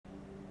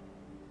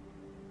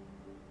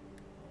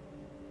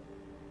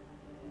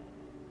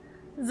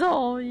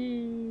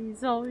Zoe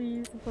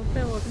怎么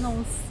被我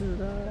弄死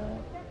了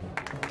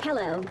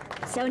Hello,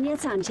 Sonia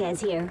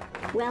Sanchez here.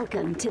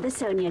 Welcome to the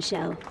Sonia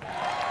Show.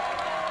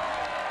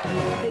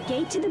 The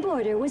gate to the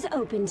border was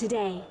open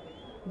today.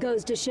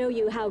 Goes to show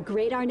you how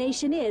great our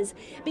nation is,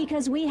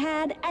 because we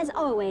had, as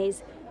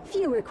always,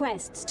 few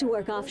requests to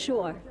work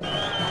offshore.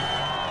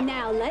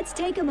 Now let's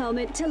take a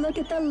moment to look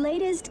at the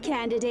latest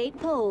candidate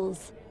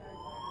polls.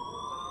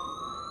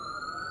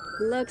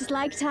 Looks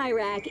like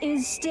Tyrak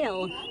is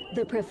still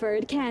the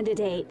preferred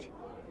candidate.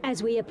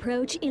 As we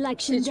approach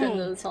election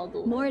day,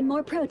 more and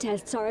more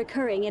protests are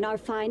occurring in our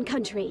fine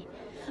country.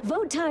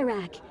 Vote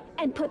Tyrak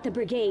and put the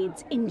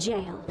brigades in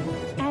jail.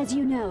 As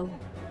you know,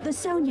 the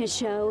Sonia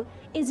Show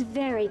is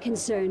very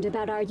concerned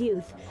about our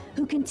youth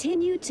who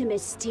continue to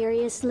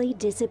mysteriously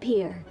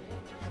disappear.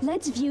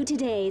 Let's view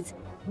today's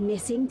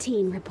Missing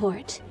Teen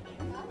Report.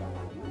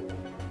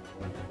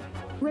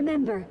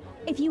 Remember,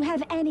 if you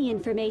have any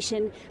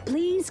information,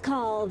 please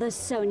call the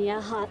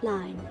Sonia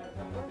hotline.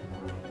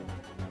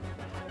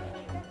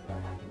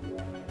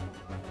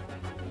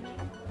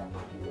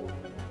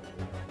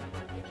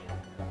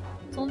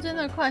 中间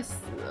的快死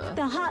了。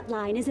 The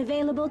hotline is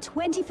available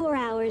 24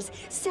 hours,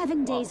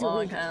 7 days a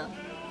week.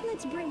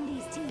 Let's bring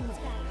these teens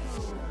back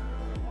home.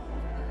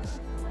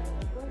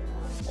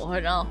 我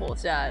会让他活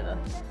下来的。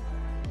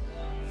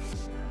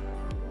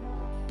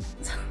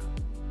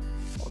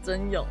我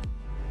真勇。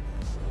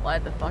Why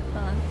the fuck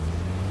not？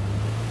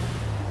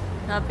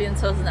 那便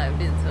车是哪个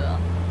便车啊？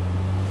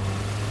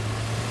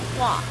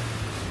哇！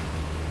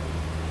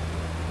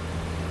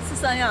是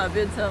三亚的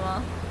便车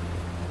吗？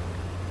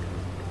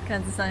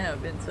 看这三亚有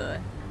便车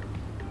哎。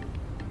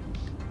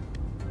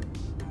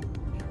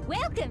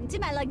 Welcome to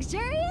my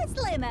luxurious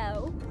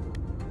limo.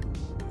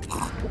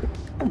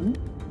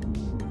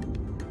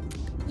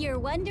 You're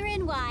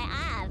wondering why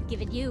I've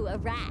given you a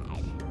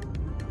ride.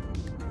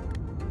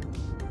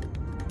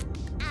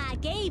 I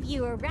gave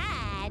you a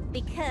ride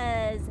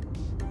because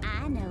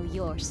I know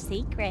your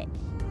secret.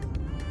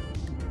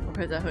 我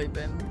可以再喝一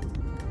杯吗？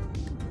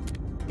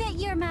 That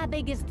you're my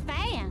biggest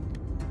fan.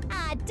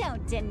 I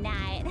don't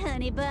deny it,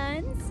 honey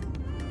buns.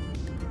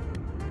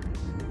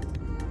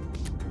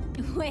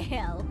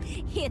 Well,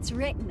 it's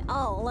written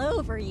all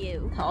over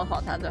you. 好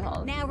好他就好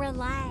了。 Now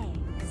relax.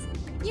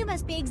 You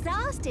must be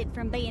exhausted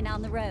from being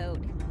on the road.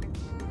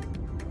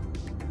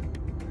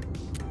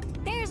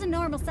 There's a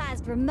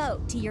normal-sized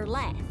remote to your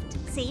left.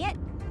 See it?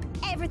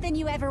 Everything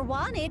you ever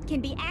wanted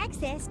can be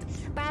accessed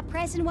by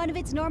pressing one of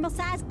its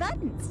normal-sized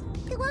buttons.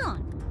 Go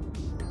on.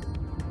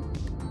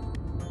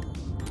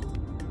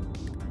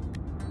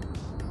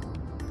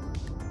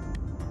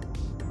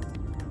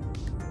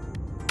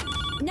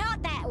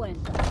 Not that one.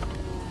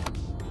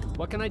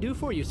 What can I do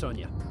for you,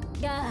 Sonia?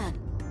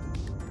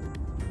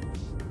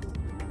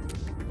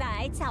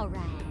 That's all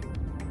right.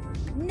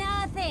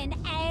 Nothing,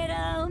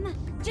 Adam.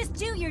 Just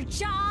do your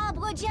job,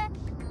 would you?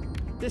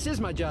 This is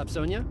my job,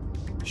 Sonia.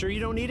 Sure you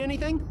don't need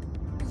anything?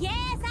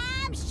 Yes,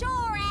 I'm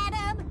sure,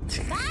 Adam.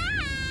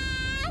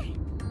 Bye!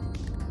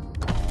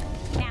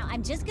 Now,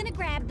 I'm just gonna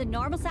grab the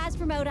normal-sized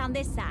remote on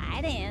this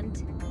side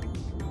and...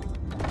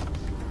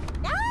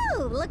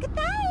 Oh, look at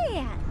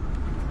that!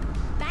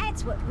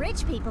 That's what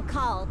rich people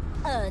call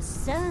a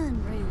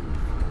sunroof.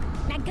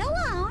 Now go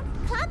on,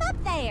 climb up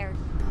there.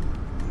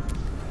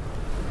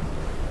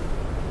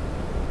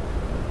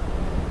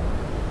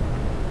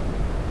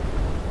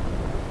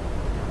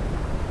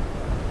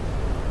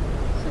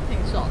 是挺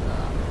爽的啊。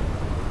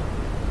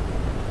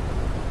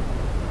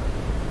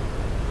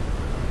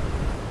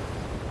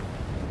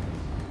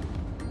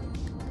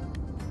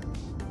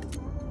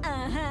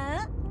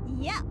Uh-huh.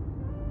 Yep.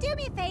 Do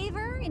me a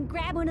favor and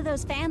grab one of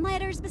those fan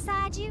letters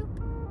beside you.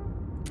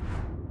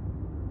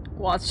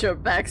 Watch your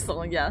back,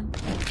 Sonia.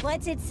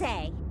 What's it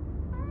say?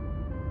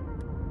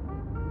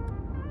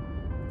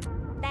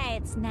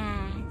 That's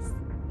nice.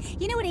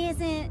 You know what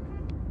isn't?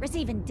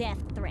 Receiving death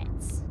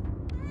threats.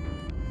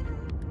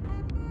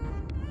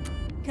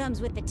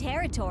 Comes with the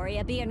territory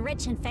of being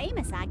rich and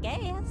famous, I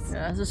guess.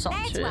 Yeah, that's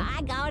why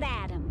I got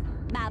Adam,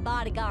 my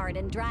bodyguard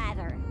and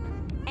driver.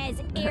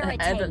 As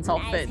irritating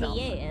as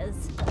he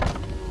is.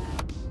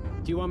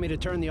 Do you want me to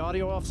turn the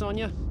audio off,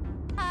 Sonia?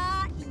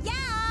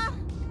 Yeah.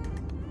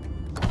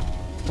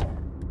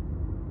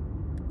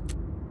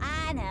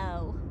 I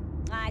know.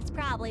 It's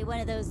probably one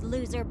of those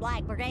loser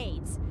Black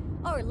Brigades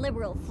or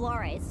liberal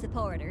Flores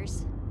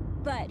supporters.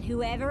 But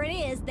whoever it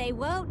is, they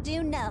won't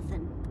do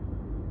nothing.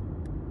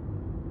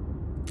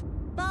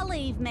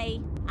 Believe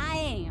me, I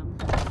am.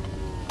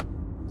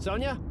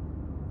 Sonia?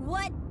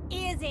 What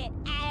is it,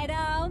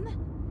 Adam?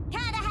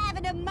 Kinda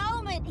having a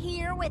moment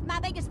here with my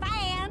biggest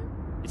fan.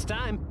 It's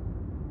time.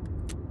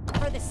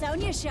 For the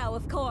Sonia Show,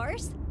 of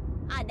course.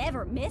 I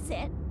never miss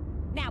it.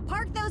 Now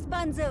park those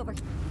buns over.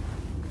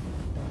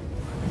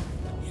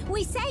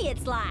 We say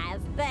it's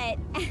live, but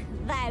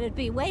that'd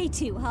be way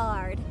too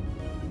hard.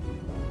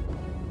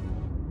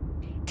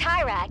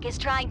 Tyrak is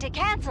trying to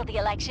cancel the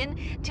election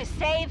to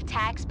save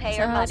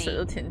taxpayer money.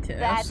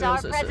 That's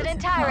our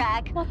President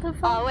Tyrak,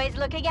 always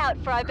looking out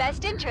for our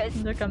best interests.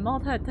 你的感冒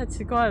太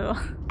奇怪了。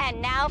And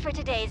now for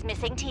today's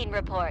missing teen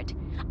report.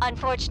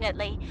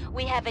 Unfortunately,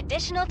 we have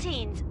additional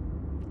teens.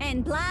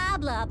 And blah,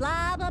 blah,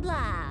 blah, blah,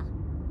 blah.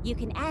 You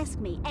can ask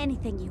me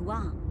anything you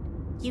want.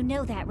 You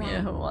know that, right?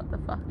 Yeah, what the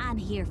fuck? I'm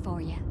here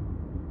for you.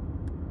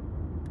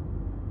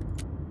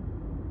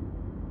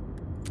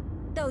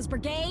 Those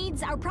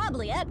brigades are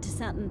probably up to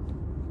something.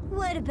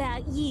 What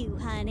about you,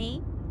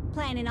 honey?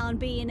 Planning on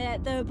being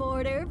at the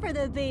border for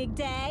the big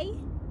day?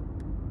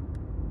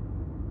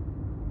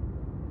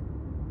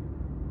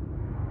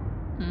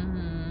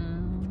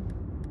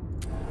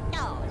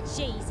 Oh,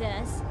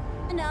 Jesus.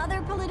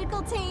 Another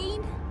political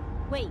teen?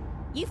 Wait,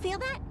 you feel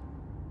that?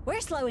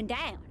 We're slowing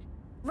down.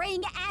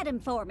 Ring Adam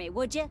for me,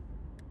 would you?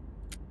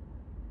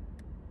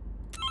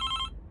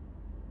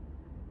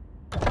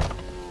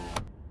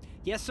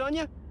 Yes,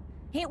 Sonia?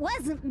 It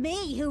wasn't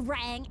me who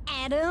rang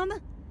Adam.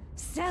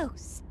 So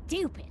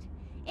stupid.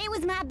 It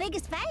was my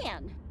biggest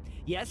fan.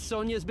 Yes,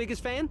 Sonia's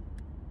biggest fan?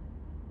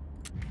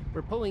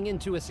 We're pulling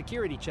into a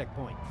security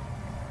checkpoint.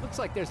 Looks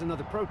like there's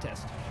another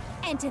protest.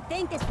 And to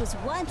think this was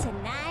once a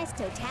nice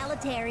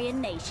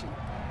totalitarian nation.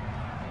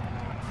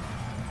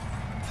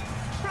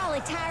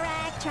 Probably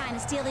Tyrak trying to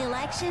steal the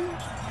election,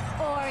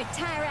 or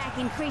Tyrak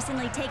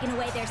increasingly taking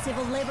away their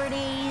civil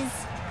liberties.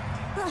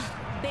 Ugh,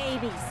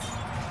 babies.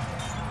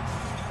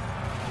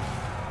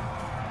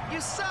 You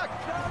suck!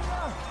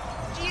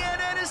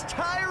 GNN is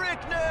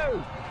Tyrak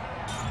now!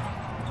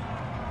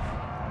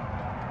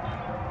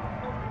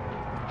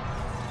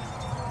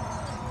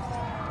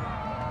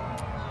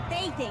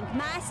 They think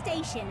my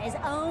station is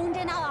owned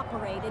and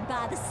operated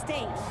by the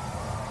state,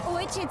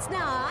 which it's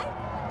not.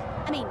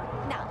 I mean,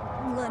 not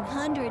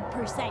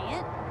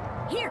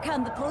 100%. Here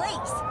come the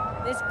police.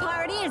 This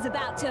party is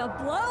about to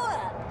blow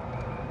up.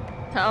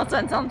 他要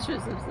站上去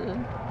是不是？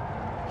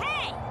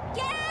 Hey,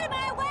 get out of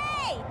my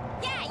way!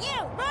 Yeah,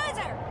 you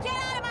loser! Get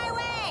out of my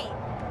way!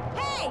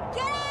 Hey,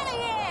 get out of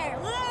here,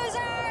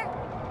 loser!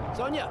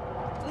 Sonia,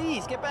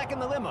 please get back in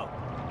the limo.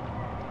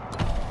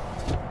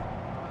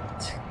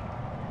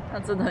 他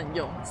真的很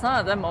勇，他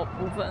有在某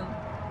部分。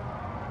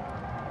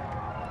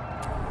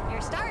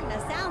 You're starting to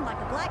sound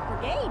like a black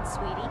brigade,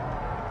 sweetie.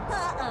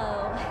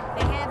 Uh-oh,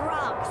 they have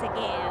rocks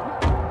again.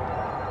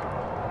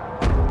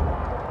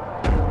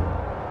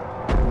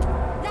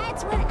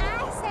 That's what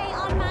I say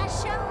on my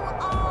show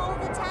all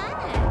the time.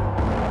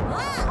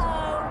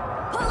 Uh-oh,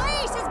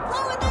 police is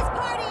blowing this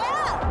party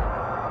up.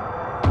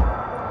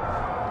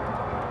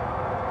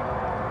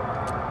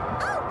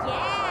 Oh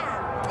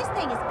yeah, this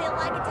thing is built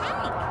like a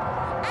tank.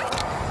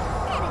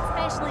 And it's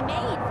specially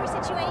made for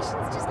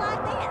situations just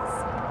like this.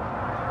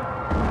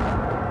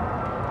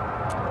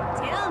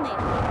 Tell me.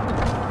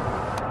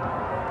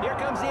 Here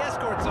comes the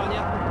escort,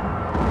 Sonia.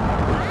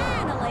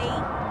 Finally!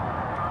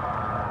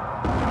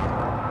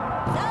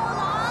 So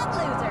long,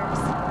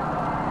 losers!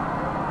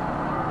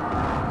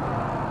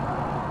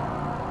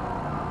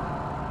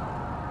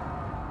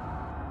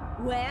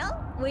 Well,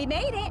 we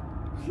made it.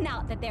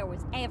 Not that there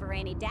was ever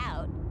any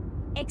doubt.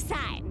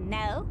 Exciting,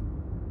 no?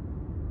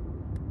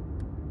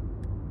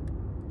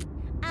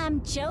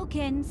 I'm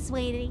joking,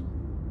 sweetie.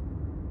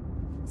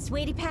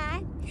 Sweetie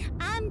pie,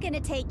 I'm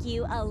gonna take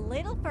you a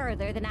little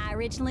further than I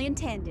originally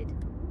intended.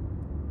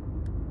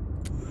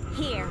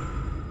 Here,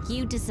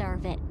 you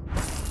deserve it.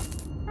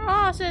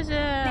 啊，谢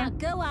谢。 Now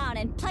go on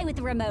and play with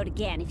the remote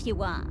again if you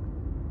want.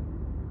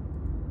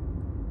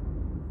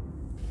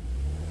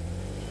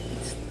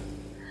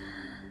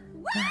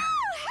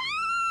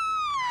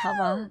 好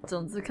吧，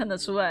总之看得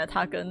出来，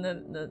他跟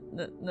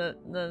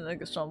那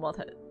个双胞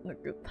胎那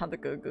个他的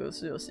哥哥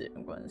是有血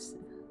缘关系的。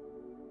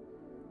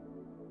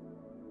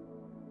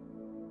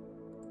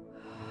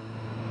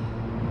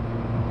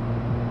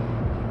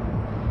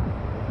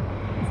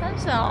三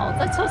小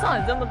在车上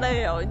也这么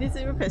累哦，一定是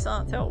因为陪上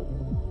了跳舞。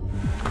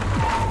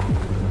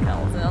看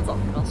我真的要找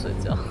地方睡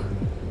觉。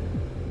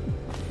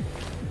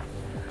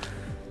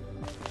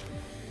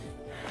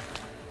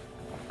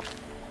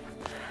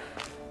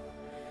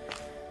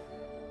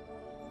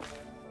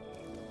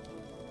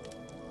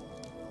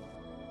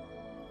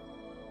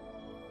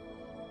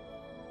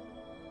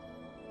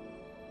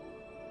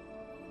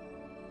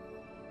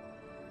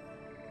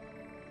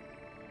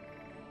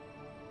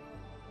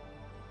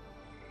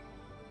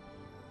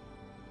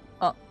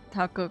哦，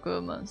他哥哥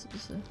们是不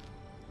是？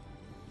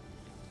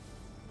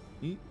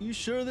 You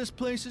sure this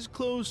place is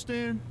closed,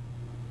 Stan?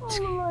 All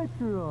the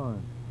lights are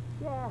on.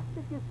 Yeah,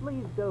 it just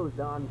leaves those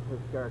on to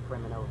scare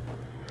criminals.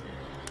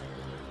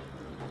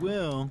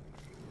 Well,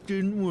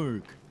 didn't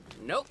work.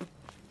 Nope.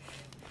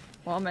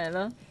 我要没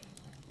了，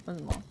为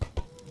什么？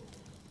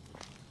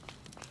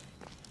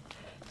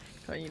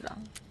可以啦。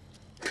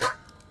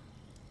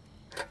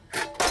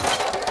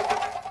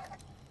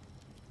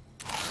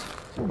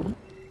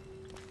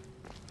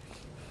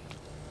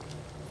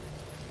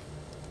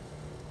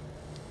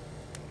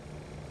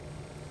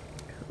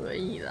可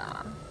以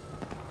啦。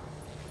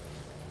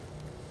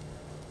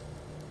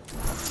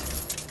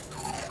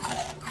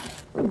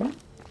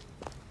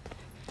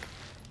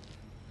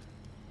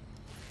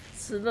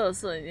吃垃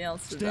圾一定要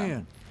吃的。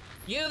 Stan,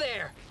 You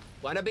there?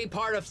 Wanna be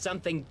part of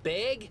something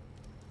big?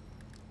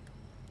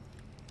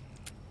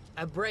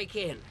 A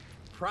break-in.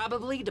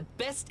 Probably the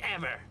best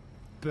ever.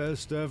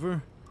 best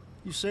ever?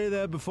 You say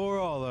that before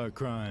all our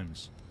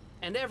crimes.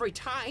 And every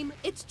time,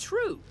 it's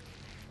true.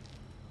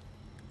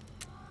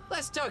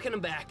 Let's talk in the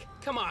back.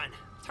 Come on,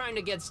 time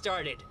to get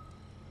started.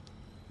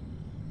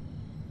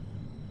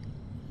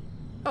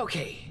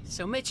 Okay,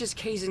 so Mitch is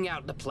casing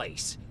out the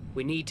place.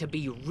 We need to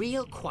be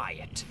real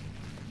quiet.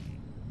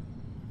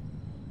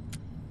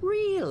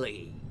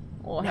 Really?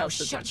 Now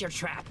shut your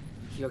trap.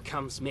 Here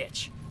comes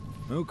Mitch.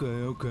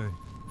 Okay.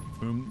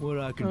 From what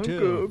I can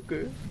tell,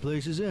 the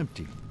place is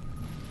empty.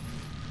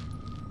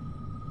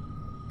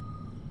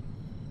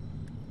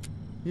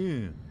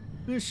 Yeah,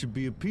 this should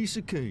be a piece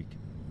of cake.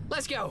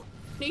 Let's go.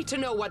 Need to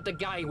know what the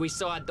guy we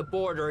saw at the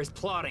border is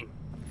plotting.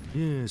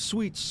 Yeah,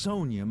 sweet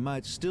Sonia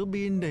might still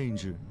be in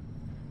danger.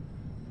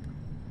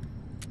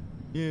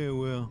 Yeah,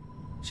 well,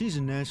 she's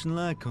a national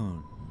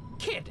icon.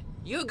 Kid,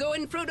 you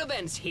going through the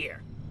vents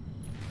here.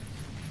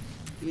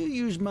 You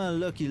used my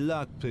lucky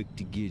lockpick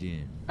to get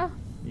in.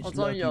 It's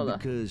lucky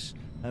because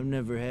I've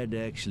never had to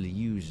actually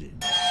use it.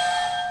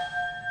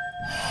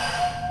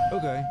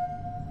 Okay,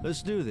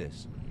 let's do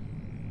this.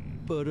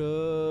 But,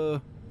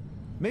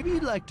 maybe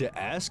you'd like to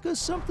ask us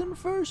something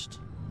first?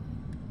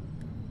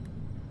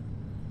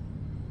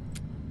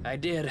 I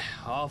did.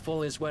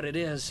 Awful is what it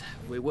is.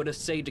 We would have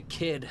saved a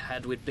kid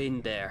had we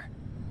been there.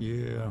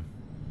 Yeah,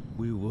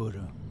 we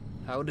would've.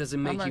 How does it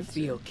make you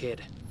feel,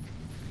 kid?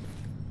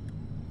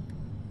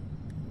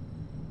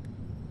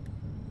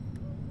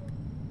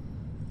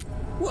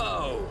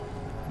 Whoa!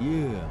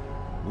 Yeah,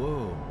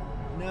 whoa.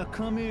 Now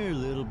come here,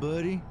 little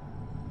buddy.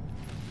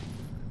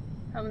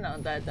 他们两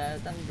个呆呆的，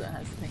但是人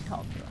还是挺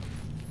好的。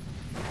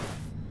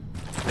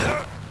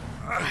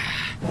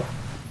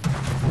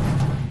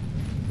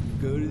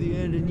 Go to the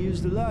end and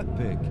use the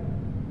lockpick.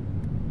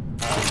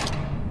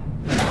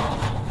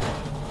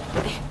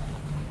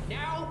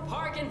 Now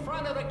park in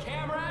front of the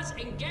cameras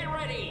and get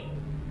ready!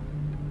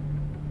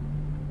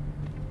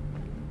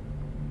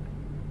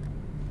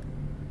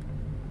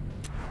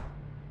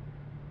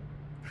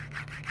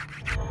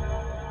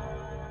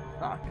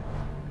 Fuck.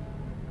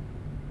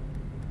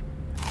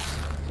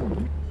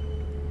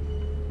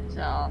 等一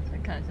下啊，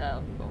先看一下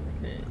有什么东西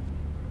可以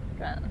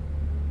干。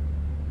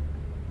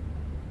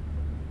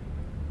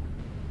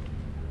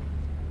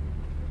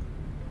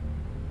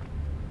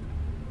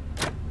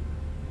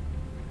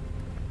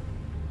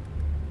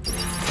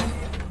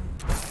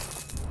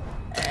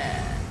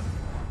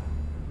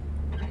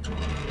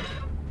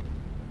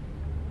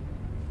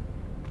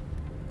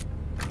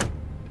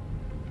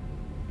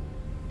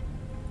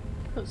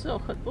 可是有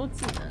很多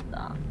技能的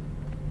啊。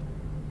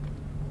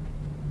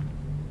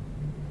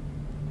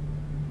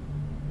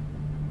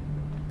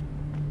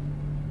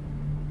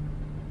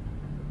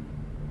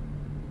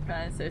刚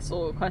才谁说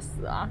我快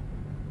死啊？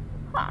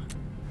哈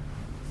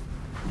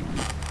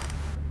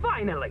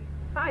Finally!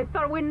 I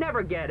thought we'd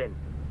never get in.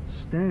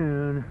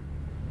 Stan,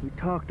 we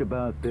talked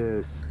about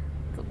this.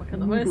 怎么可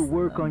能会死呢？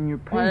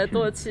我还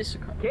多了70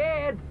块。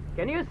 Kid,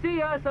 can you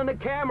see us on the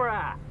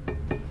camera?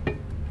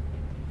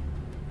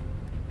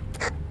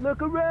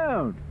 Look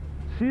around.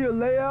 See a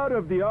layout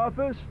of the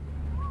office?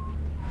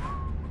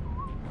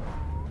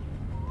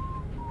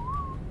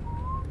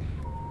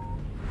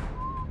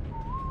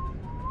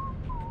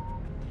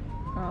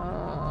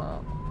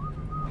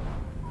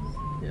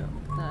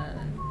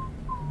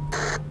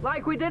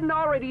 Like we didn't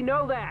already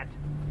know that.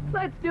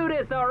 Let's do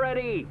this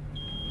already.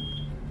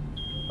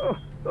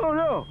 Oh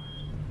no!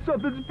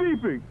 Something's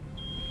beeping.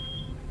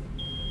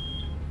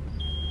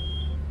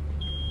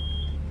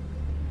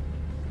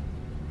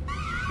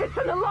 It's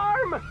an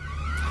alarm!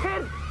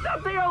 Kid,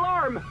 stop the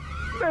alarm!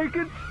 Make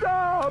it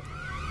stop!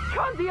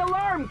 Cut the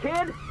alarm,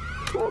 kid!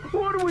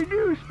 What do we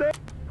do, Stan?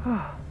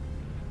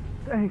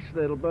 Thanks,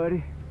 little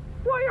buddy.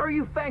 Why are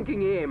you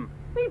thanking him?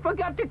 He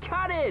forgot to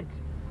cut it!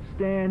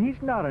 Stan,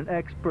 he's not an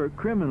expert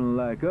criminal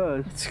like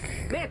us.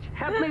 Mitch,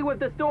 help me with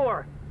this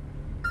door!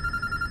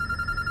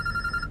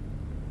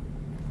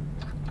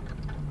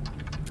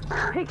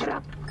 Pick it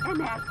up, and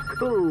that's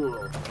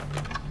cool.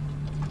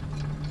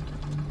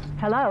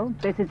 Hello,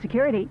 this is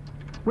security.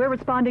 We're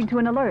responding to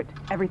an alert.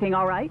 Everything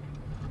all right?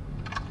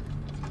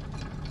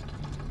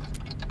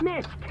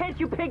 Mitch, can't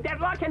you pick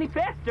that lock any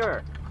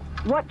faster?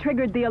 What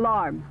triggered the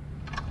alarm?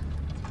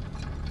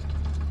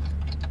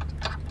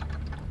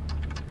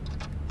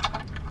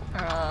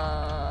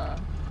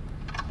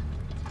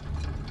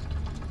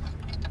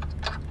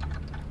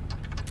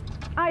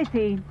 I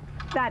see.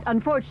 That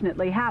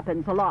unfortunately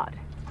happens a lot.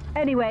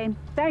 Anyway,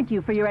 thank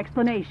you for your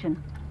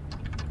explanation.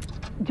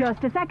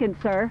 Just a second,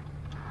 sir.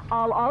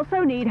 I'll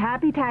also need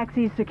Happy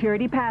Taxi's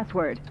security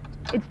password.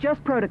 It's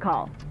just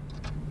protocol.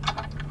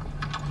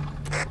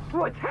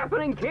 What's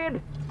happening,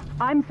 kid?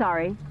 I'm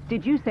sorry.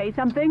 Did you say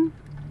something?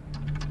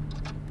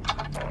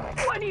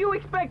 What do you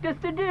expect us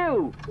to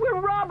do? We're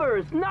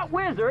robbers, not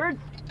wizards.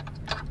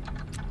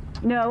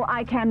 No,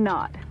 I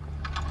cannot.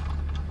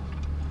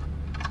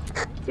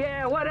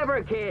 Yeah,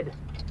 whatever, kid.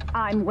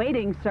 I'm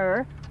waiting,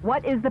 sir.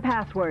 What is the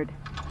password?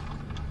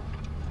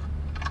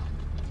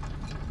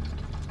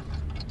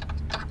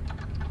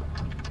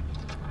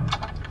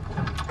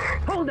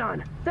 Hold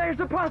on. There's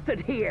a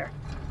post-it here.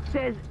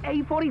 Says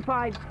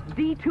A45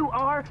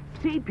 D2R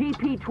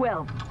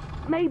CPP12.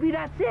 Maybe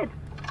that's it.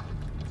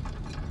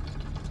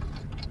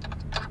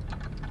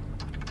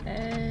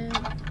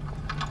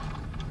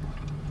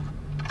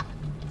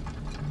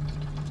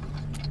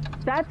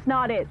 That's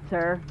not it,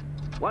 sir.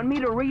 Want me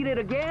to read it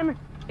again?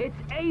 It's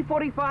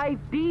A45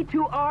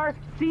 D2R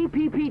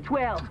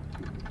CPP12.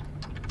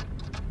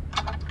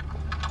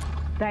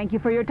 Thank you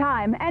for your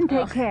time, and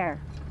take care.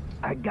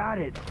 I got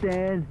it,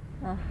 Stan.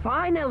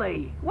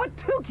 Finally! What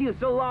took you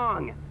so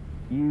long?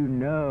 You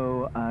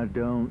know I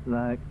don't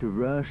like to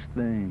rush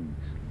things.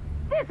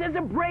 This is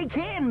a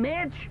break-in,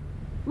 Mitch!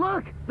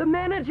 Look, the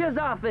manager's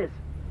office.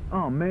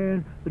 Oh,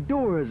 man, the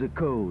door has a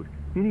code.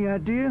 Any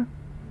idea?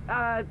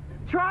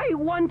 Try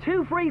 1,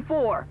 2, 3,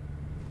 4.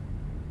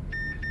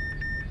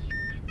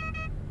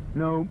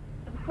 No.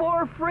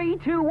 4, 3,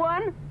 2,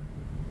 1?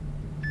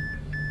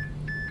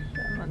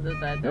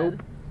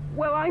 Nope.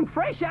 Well, I'm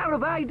fresh out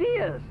of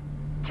ideas.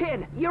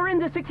 Kid, you're in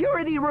the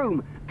security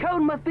room.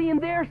 Code must be in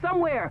there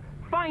somewhere.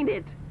 Find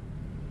it.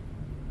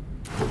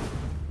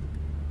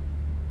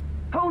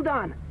 Hold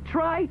on.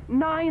 Try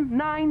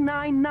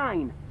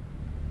 9999.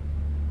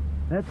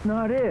 That's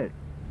not it.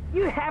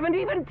 You haven't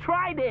even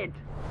tried it.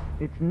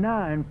 It's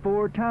 9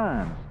 4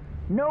 times.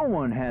 No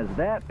one has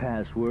that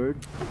password.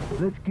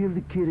 Let's give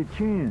the kid a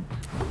chance.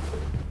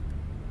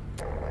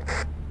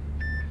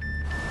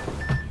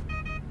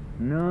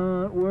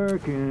 Not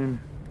working.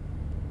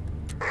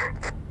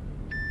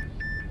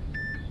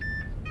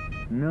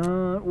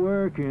 Not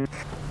working.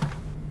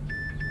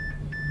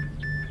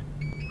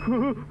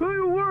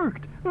 It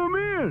worked! I'm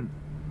in!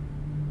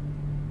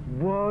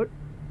 What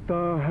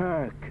the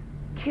heck?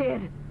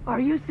 Kid, are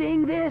you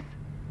seeing this?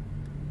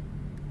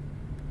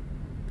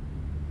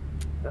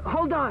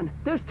 Hold on,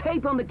 there's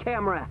tape on the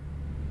camera.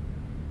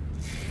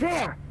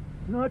 There!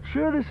 Not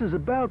sure this is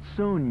about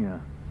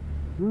Sonia.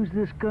 Who's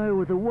this guy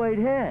with a white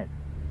hat?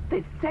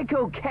 This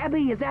Seco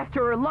cabbie is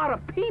after a lot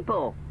of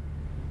people.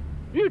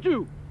 You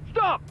two,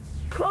 stop!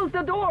 Close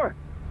the door!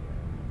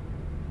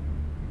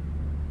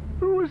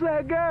 Who was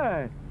that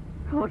guy?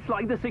 Looks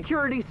like the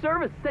security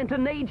service sent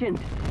an agent.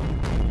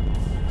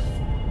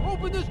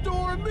 Open this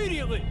door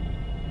immediately!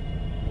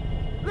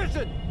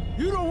 Listen,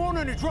 you don't want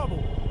any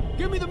trouble.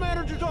 Give me the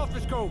manager's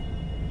office code.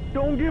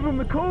 Don't give him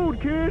the code,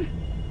 kid.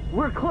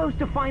 We're close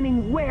to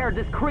finding where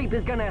this creep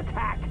is gonna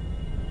attack.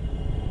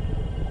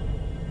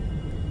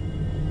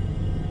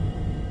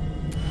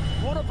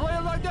 Wanna play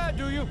it like that,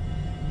 do you?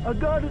 I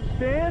got it,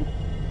 Stan.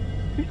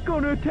 He's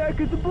gonna attack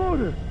at the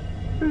border.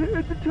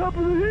 At the top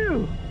of the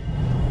hill.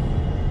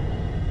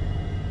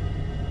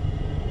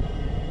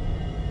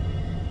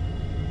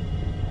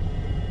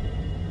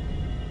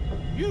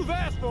 You've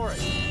asked for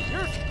it.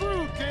 You're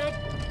screwed, kid.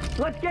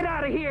 Let's get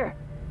out of here.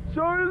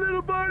 Sorry,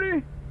 little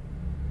buddy.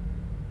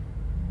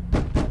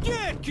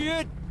 Get,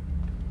 kid!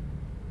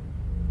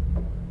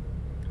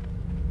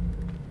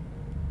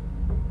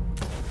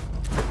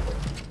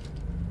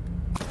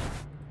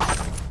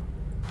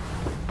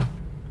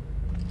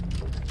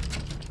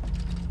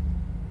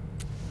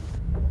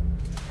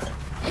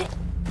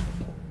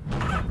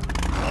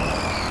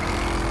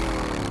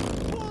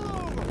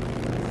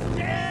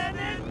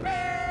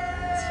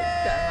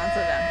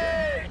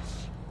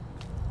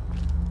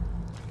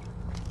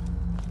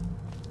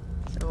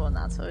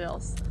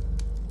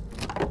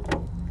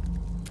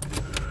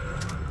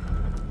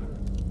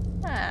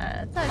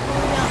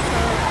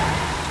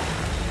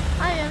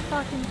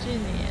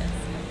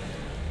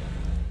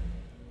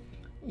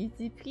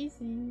 Easy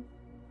peasy。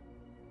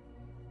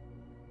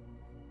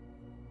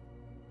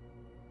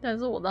但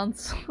是我当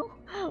初，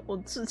我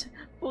之前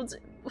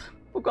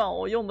不管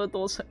我用的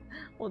多纯，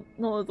我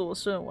弄得多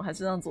顺，我还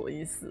是让左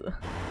一死了。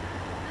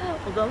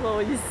我当时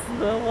我一死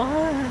了，我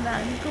很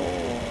难过。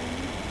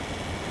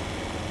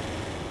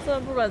虽然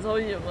不管周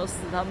一有没有死，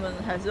他们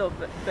还是有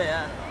备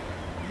案了。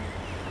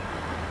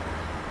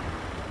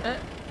哎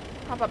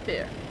，Papa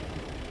Bear。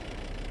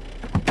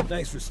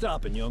 Thanks for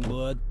stopping, young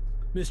blood.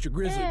 Mr.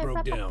 Grizzly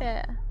broke down.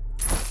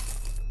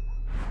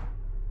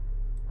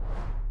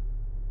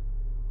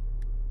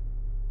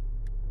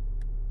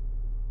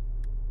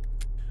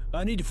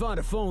 I need to find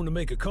a phone to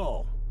make a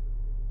call.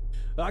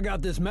 I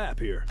got this map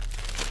here.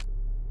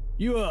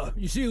 You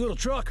see a little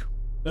truck?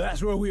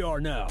 That's where we are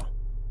now.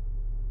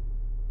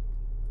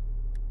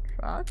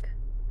 Truck?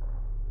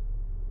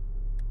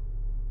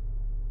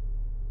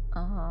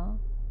 Uh-huh.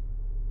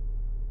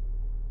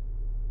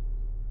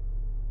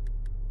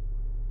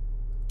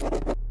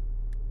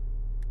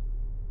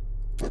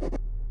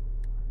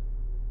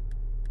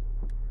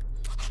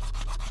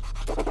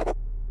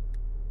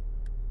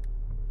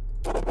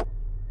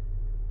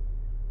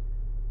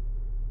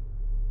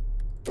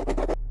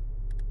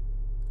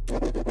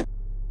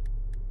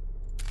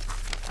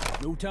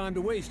 No time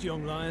to waste,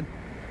 young lion.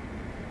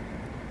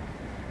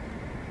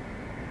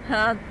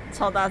 他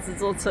超大只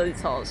坐车里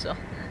超好笑，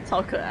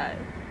超可爱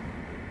的。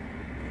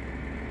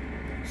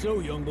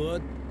So, young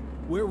blood,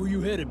 where were you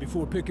headed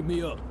before picking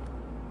me up?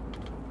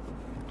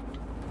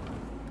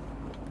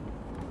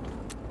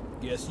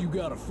 Guess you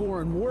got a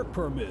foreign work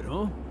permit,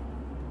 huh?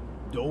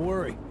 Don't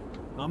worry,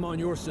 I'm on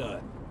your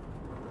side.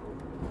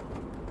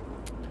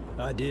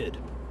 I did.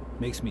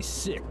 Makes me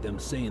sick, them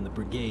saying the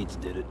brigades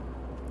did it.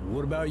 And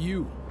what about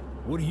you?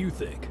 What do you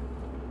think?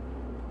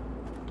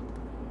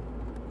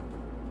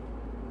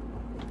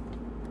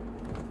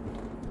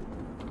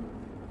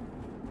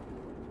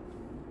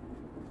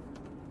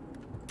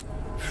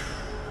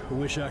 I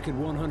wish I could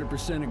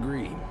 100%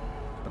 agree,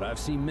 but I've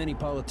seen many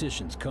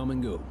politicians come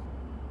and go.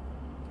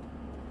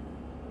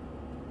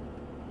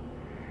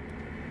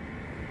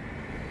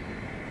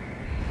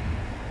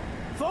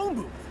 Phone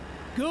booth!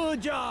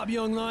 Good job,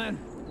 young lion.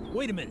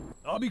 Wait a minute,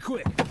 I'll be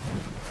quick.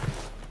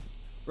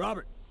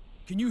 Robert,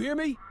 can you hear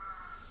me?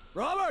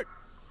 Robert!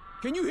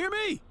 Can you hear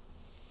me?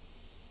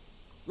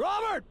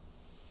 Robert!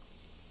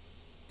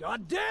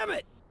 God damn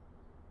it!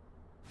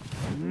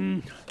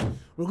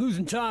 We're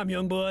losing time,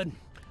 young bud.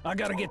 I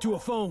gotta get to a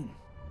phone.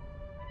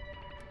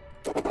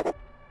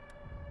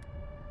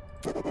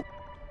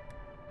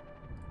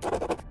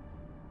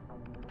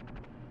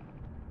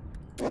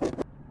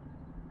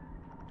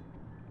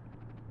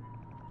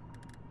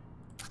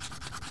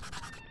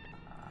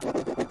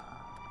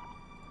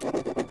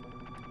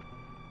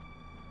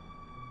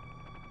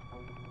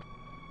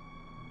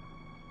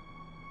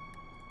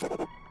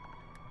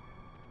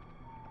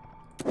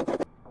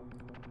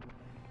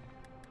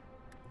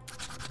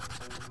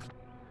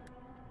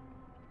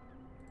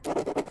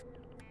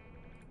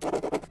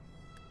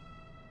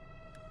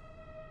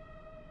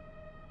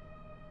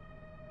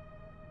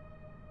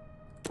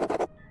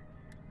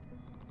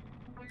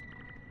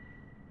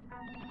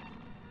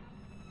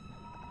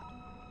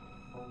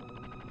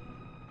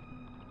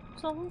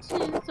中继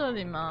是这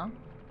里吗？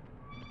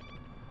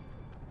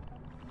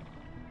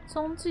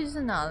中继是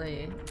哪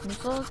里？你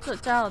说这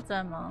加油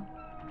站吗？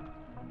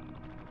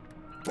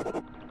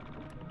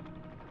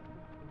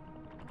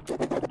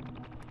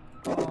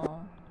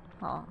哦，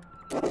好。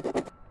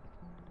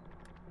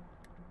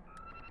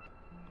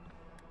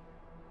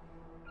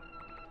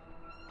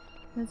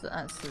那只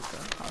暗示的，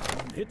好。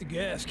Hit the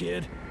gas,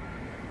 kid.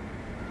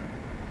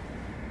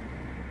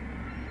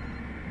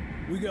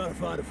 We gotta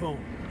find a phone.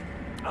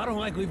 I don't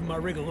like leaving my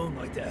rig alone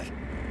like that.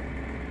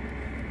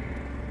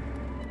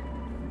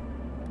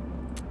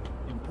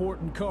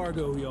 Important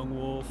cargo, young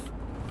wolf.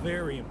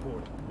 Very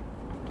important.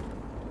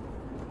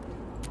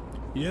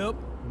 Yep,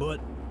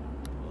 but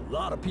a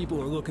lot of people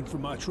are looking for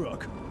my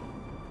truck.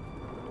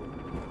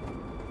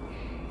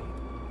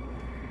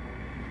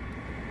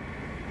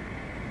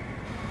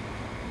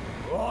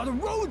 Oh, the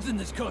roads in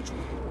this country!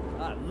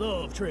 I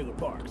love trailer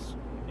parks.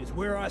 It's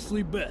where I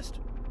sleep best.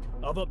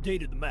 I've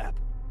updated the map.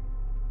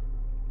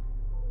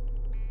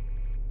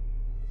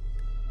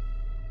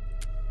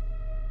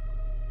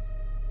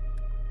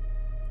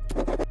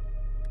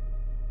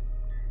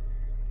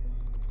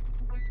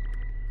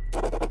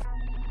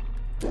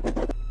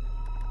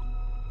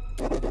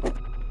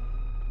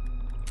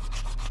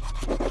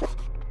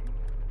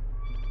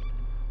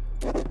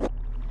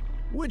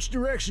 Which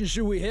direction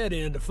should we head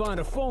in to find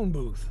a phone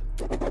booth?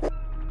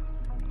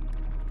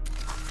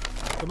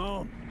 Come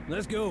on,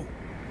 let's go.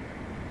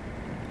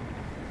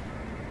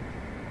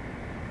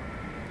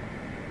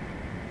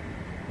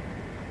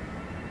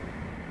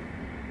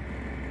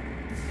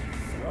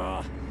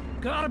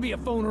 Gotta be a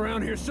phone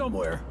around here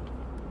somewhere.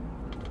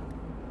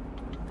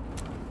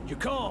 You're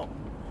calm.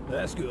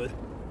 That's good.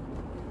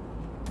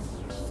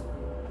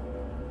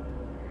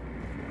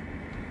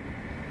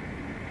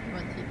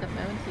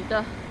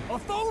 A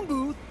phone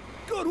booth?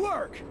 Good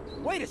work.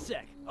 Wait a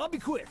sec. I'll be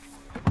quick.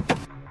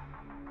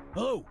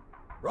 Hello,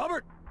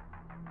 Robert?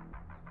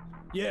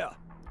 Yeah,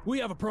 we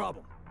have a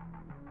problem.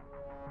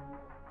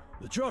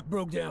 The truck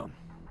broke down.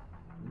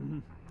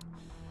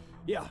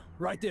 Yeah,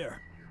 right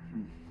there.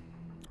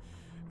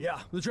 Yeah,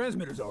 the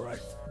transmitter's all right.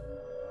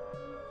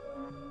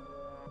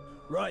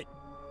 Right.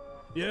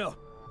 Yeah.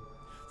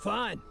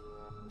 Fine.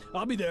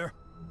 I'll be there.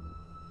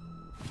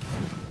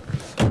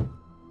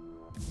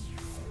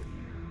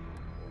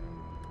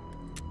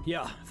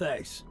 Yeah,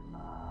 thanks.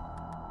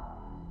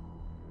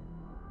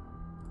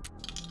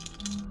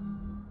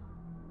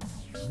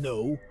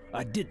 No,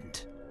 I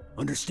didn't.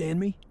 Understand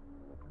me?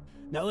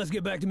 Now let's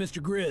get back to Mr.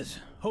 Grizz.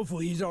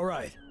 Hopefully he's all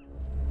right.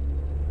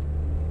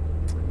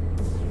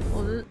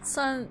 我的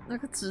算那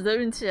个纸的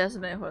运气还是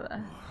没回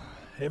来。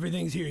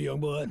Everything's here, young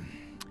blood.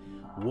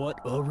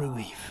 What a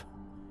relief.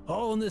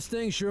 Hauling this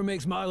thing sure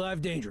makes my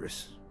life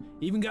dangerous.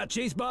 Even got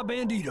chased by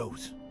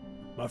banditos.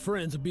 My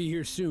friends will be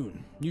here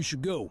soon. You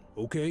should go,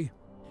 okay?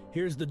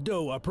 Here's the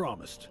dough I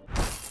promised.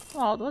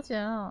 哇，好多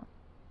钱啊！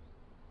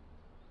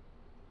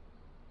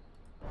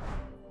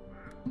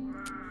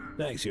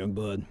 Thanks, young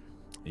bud.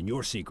 And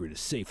your secret is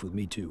safe with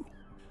me too.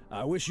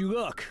 I wish you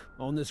luck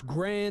on this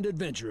grand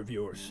adventure of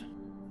yours.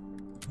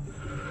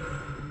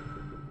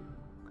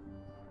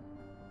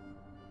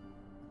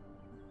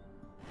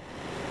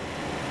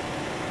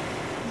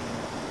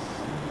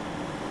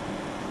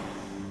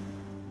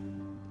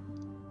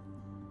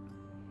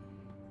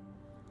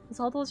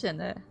 超多钱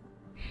的。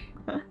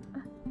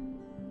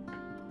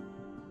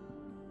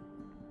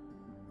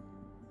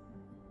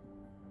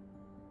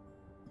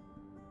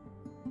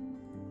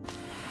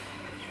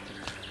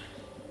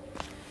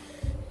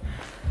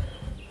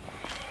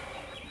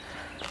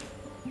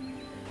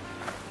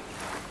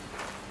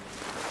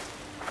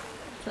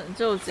拯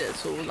救解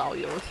除老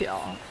油条，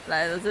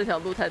来了这条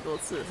路太多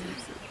次了，是不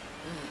是？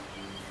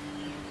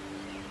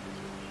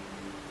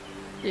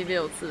第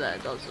6次来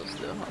到96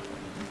号公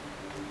路。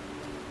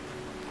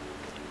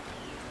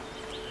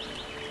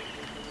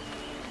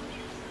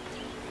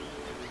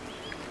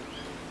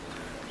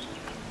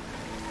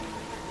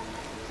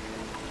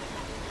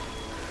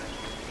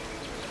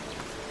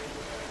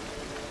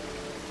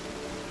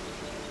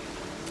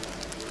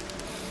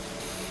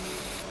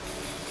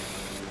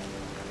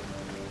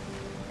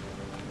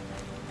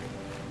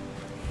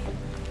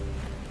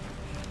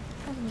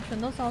怎么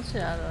全都烧起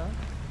来了？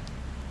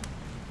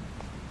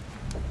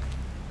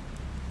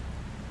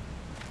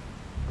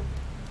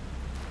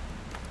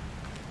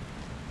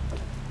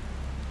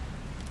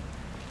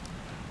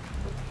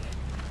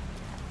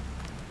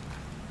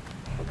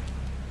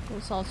都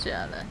烧起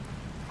来了，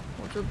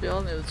我就不要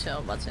留钱，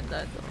我把钱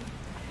带走。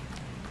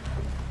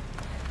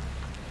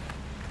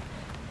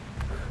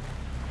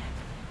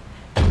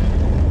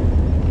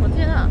我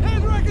天啊！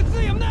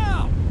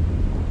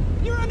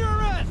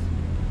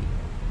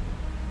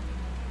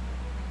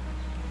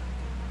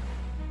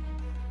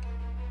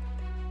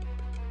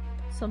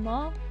 什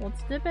么？我直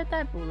接被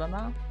逮捕了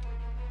吗？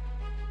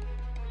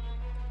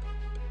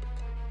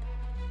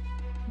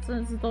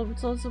真的是都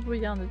是不一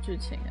样的剧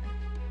情哎！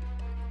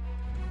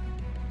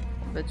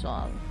我被抓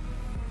了。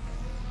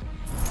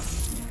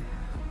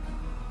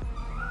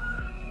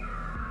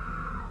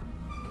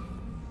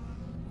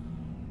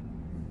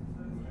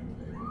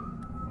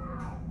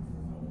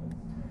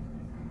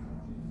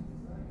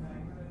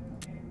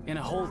In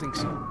a holding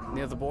cell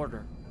near the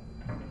border.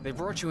 They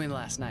brought you in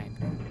last night.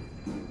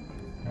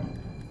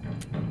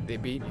 They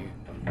beat you.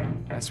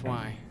 That's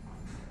why.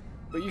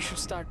 But you should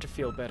start to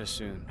feel better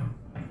soon.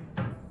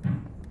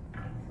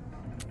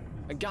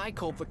 A guy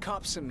called the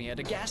cops at me at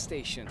a gas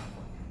station.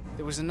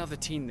 There was another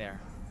teen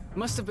there.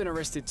 Must have been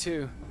arrested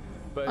too,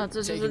 but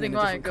taken in a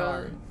different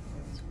car.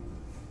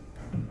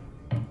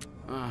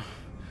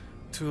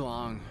 Too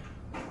long.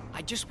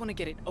 I just want to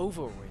get it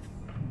over with.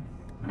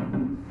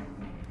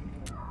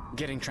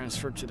 Getting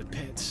transferred to the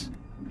pits.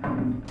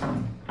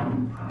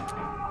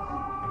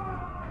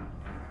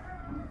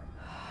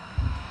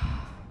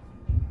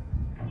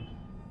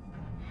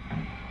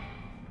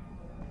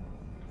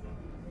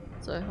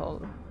 最后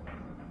了。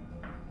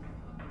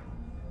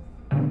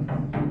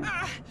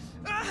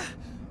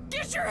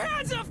Get your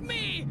hands off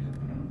me!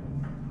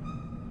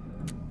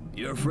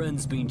 Your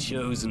friend's been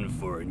chosen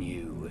for a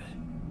new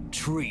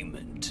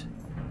treatment.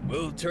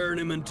 We'll turn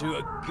him into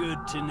a good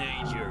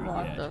teenager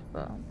What yet. the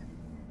fuck?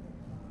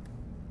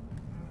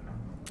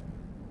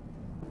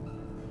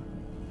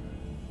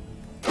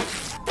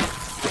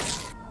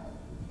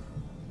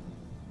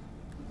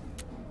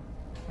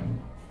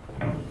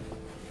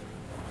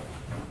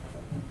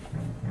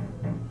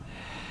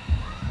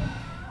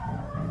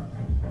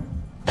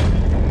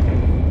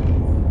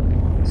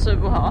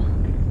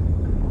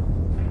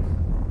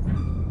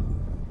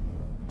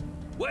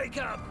 Wake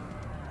up!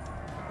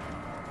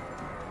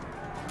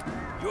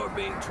 You're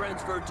being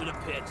transferred to the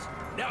pits.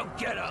 Now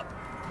get up!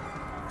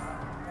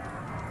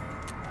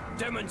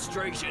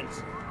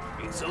 Demonstrations.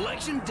 It's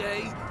election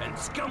day, and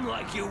scum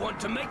like you want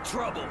to make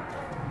trouble.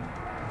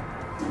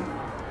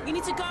 You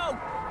need to go!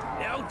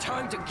 Now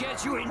time to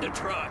get you in the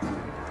truck.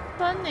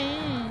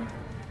 Funny.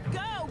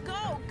 Go,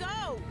 go,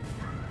 go!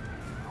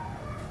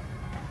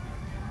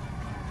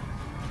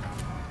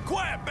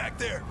 Quiet back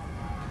there!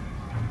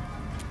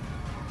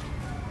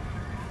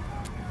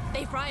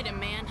 They fried him,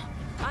 man.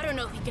 I don't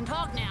know if he can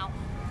talk now.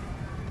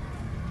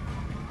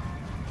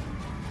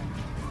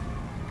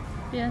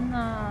 天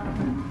哪！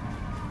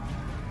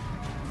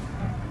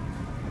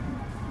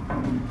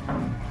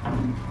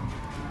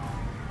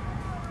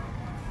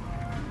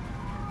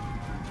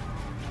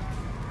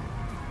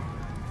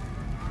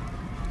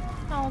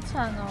好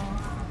惨哦！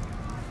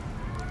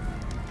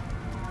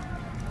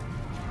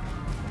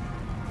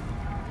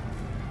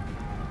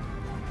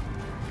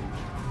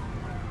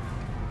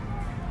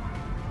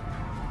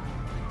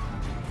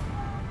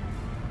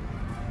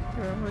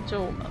有人会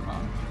救我们吗？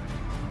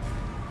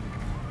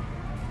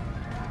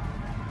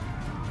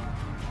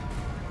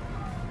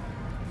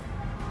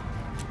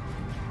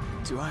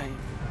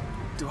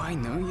 Do I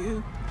know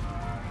you?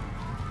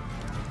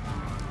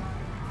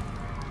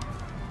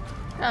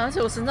 而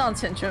且我身上的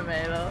钱全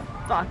没了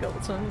 ，bug， 我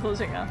存那么多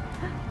钱啊！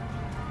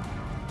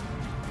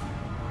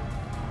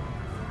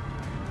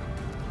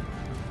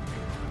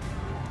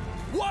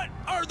 What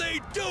are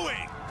they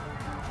doing?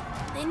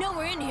 They know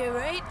we're in here,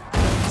 right?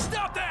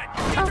 Stop that!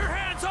 Get your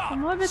hands off! 我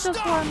们会被救出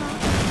来吗？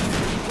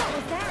 What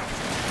was that?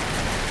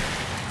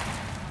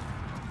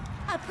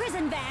 A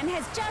prison van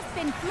has just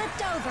been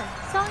flipped over.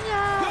 商业。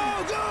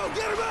 Go, go!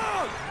 Get him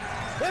out!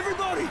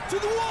 Everybody, to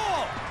the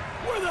wall!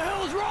 Where the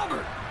hell is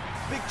Robert?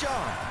 Big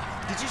John,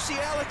 did you see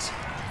Alex?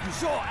 You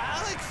saw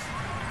Alex?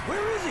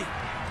 Where is he?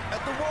 At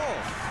the wall.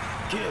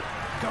 Kid,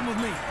 come with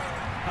me.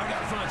 I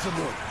gotta find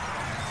someone.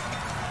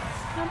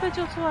 他被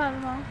救出来了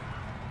吗？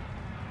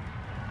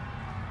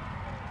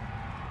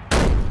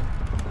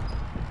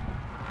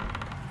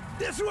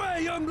 This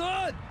way, young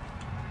blood!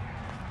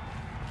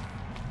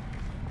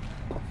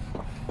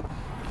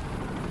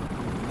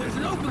 There's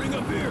an opening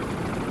up here.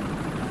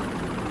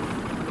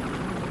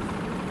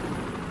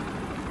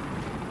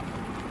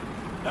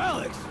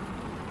 Alex!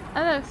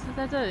 Alex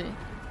在这里。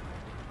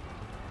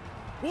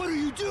 What are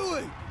you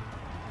doing?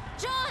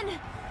 John!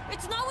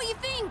 It's not what you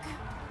think!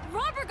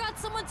 Robert got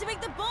someone to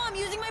make the bomb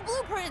using my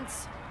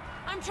blueprints!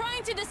 I'm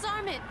trying to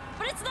disarm it,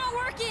 but it's not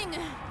working!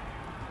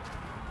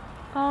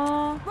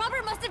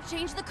 Robert must have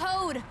changed the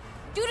code.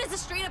 Dude is a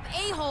straight-up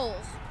a-hole.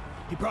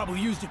 He probably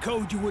used a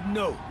code you wouldn't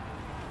know.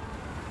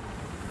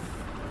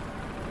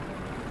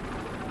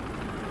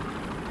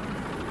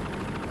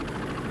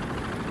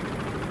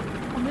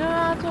 I'm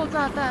gonna 做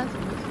炸弹什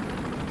么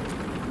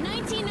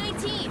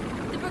 1919,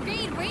 the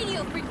brigade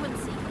radio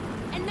frequency.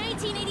 And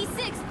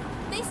 1986,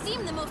 they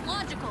seem the most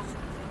logical.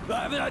 I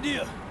have an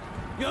idea.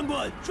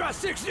 Youngblood, try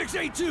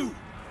 6682.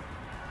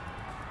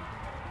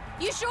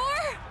 You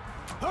sure?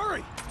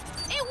 Hurry!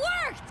 It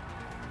worked!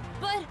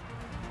 But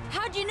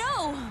how'd you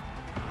know?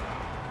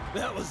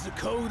 That was the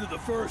code of the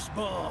first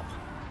bomb.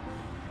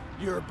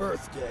 Your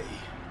birthday.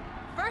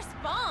 First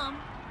bomb?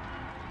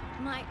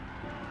 My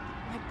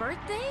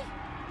birthday?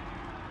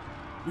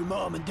 Your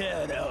mom and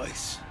dad,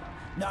 Alex.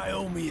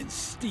 Naomi and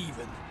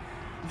Steven.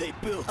 They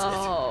built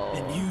it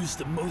and used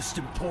the most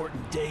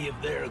important day of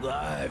their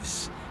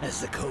lives as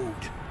the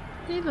code.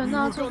 We were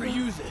going to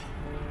use it,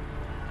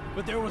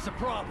 but there was a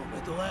problem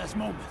at the last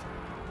moment.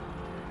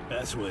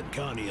 That's when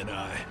Connie and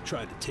I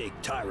tried to take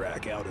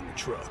Tyrak out in the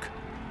truck.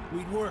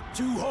 We'd worked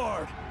too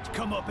hard to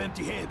come up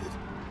empty-handed,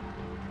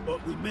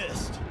 but we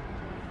missed.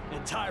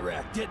 And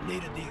Tyrak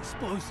detonated the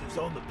explosives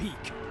on the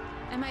peak.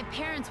 And my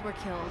parents were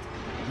killed.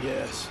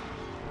 Yes.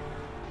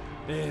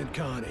 And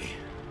Connie.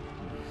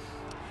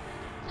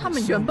 他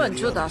们原本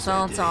就打算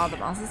要扎的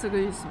吧？是这个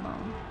意思吗？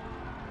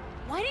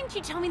 Why didn't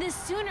you tell me this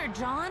sooner,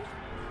 John?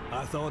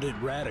 I thought it'd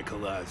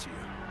radicalize you,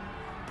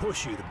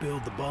 push you to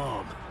build the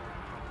bomb.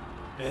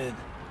 And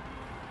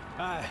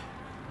I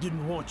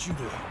didn't want you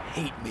to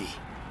hate me.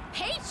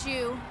 Hate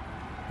you?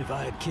 If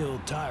I had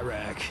killed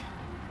Tyrak,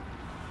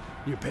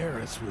 your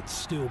parents would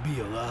still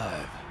be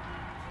alive.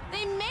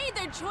 They made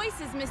their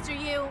choices, Mr.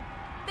 Yu.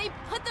 They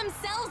put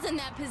themselves in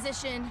that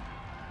position.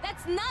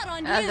 That's not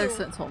on you. Alex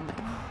很聪明。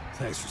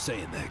 Thanks for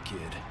saying that,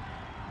 kid.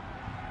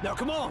 Now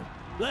come on,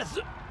 let's...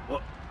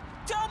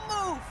 Don't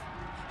move!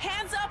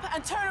 Hands up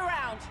and turn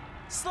around.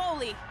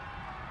 Slowly.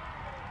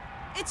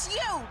 It's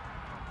you!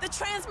 The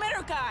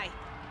transmitter guy!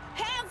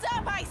 Hands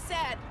up, I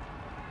said!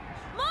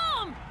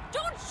 Mom!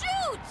 Don't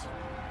shoot!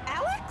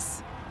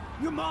 Alex?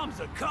 Your mom's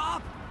a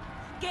cop?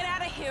 Get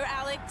out of here,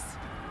 Alex.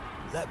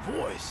 That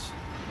voice.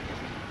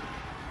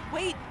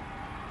 Wait.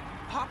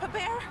 Papa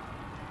Bear?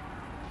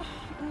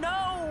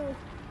 No!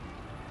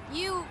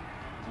 You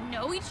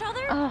know each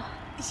other?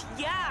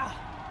 Yeah.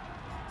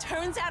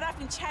 Turns out I've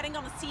been chatting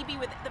on the CB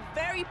with the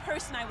very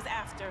person I was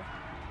after.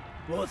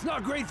 Well, it's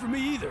not great for me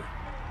either.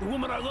 The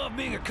woman I love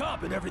being a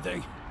cop and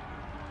everything.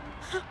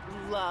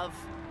 Love.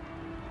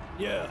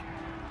 Yeah.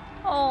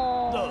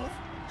 Oh. Love.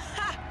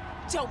 Ha!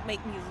 Don't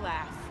make me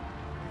laugh.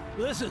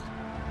 Listen,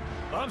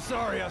 I'm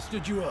sorry I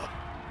stood you up.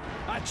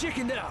 I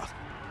chickened out.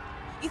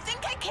 You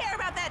think I care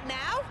about that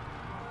now?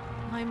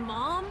 My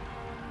mom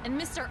and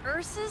Mr.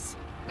 Ursus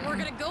were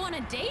gonna go on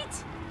a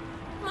date?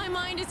 My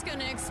mind is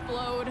gonna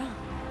explode.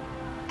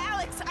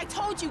 Alex, I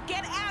told you,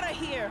 get out of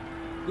here!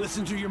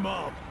 Listen to your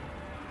mom.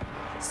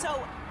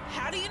 So,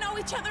 how do you know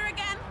each other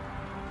again?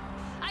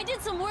 I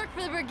did some work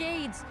for the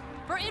brigades,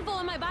 for info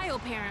on my bio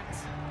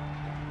parents.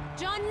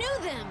 John knew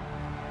them.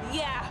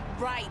 Yeah,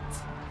 right.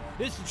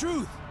 It's the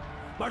truth.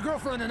 My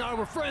girlfriend and I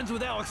were friends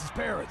with Alex's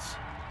parents.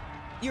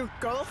 Your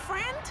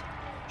girlfriend?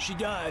 She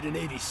died in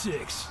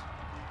 '86.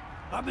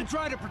 I've been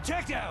trying to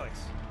protect Alex.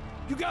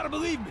 You gotta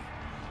believe me.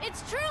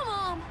 It's true,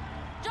 Mom.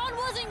 John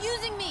wasn't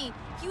using me.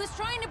 He was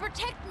trying to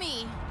protect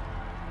me.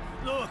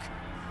 Look,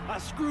 I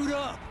screwed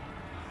up.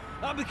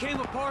 I became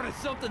a part of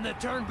something that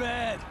turned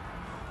bad.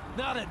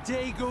 Not a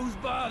day goes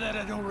by that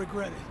I don't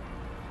regret it.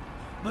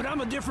 But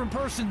I'm a different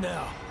person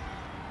now.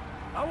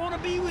 I want to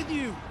be with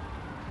you.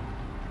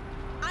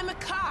 I'm a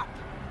cop,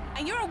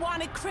 and you're a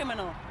wanted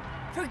criminal.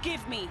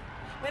 Forgive me,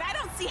 but I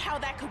don't see how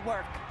that could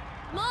work.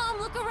 Mom,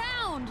 look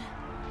around.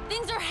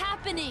 Things are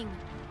happening.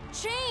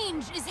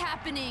 Change is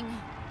happening.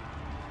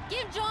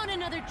 Give John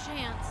another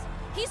chance.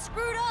 He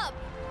screwed up,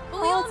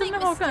 but we all make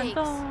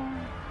mistakes.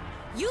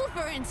 You,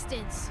 for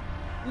instance.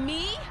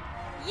 Me?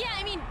 Yeah,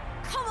 I mean,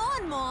 come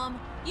on, Mom.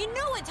 You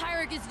know what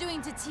Tyrak is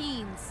doing to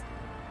teens.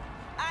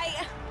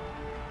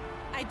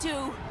 I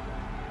do.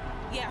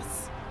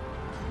 Yes.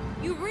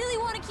 You really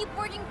want to keep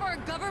working for a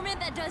government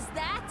that does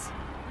that?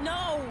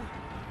 No.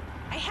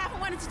 I haven't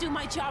wanted to do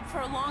my job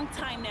for a long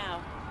time now.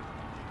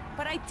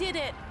 But I did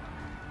it.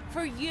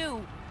 For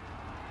you.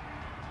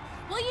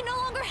 Well, you no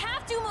longer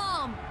have to,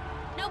 Mom.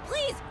 Now,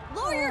 please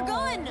lower your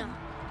gun.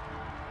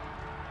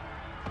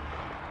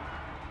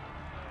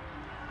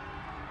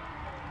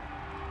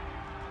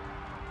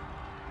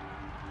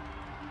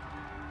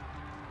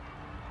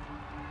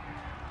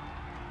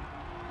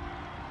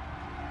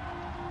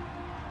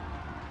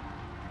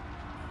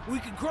 We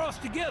can cross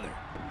together.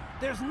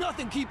 There's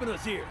nothing keeping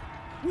us here.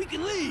 We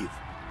can leave.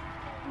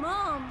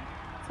 Mom.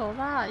 走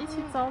啦，一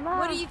起走啦！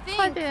 What do you think?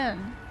 快点，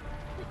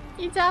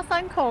一家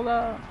三口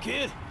了。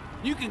Kid,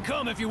 you can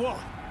come if you want.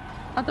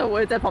 啊，对，我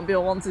也在旁边，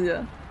我忘记了。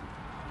啊，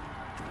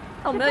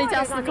我们要一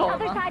家四口了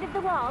吗？ The borders on the other side of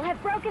the wall have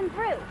broken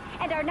through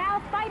and are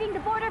now fighting the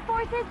border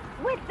forces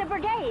with the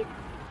brigades.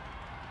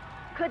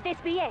 Could this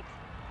be it?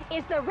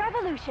 Is the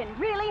revolution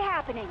really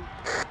happening?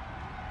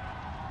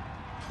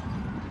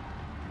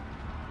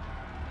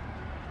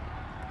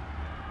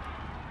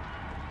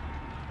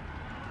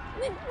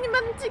 你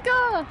们几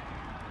个？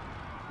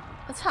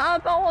查，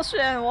帮我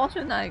选，我要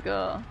选哪一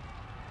个？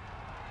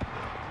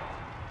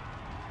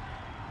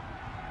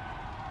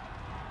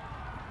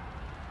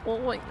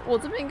我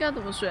这边应该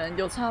怎么选？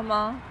有差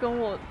吗？跟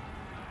我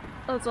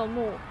二周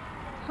目，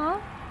哈？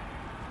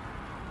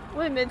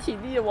我也没体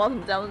力，我要怎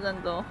么加入战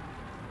斗？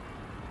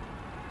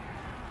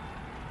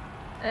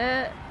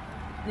哎，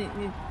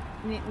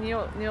你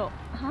有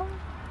哈？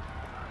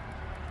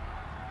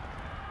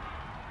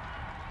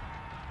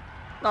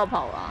绕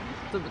跑啦，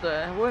对不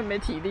对？我也没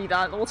体力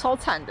啦，我超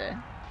惨的。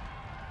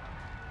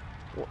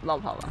我绕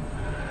跑吧，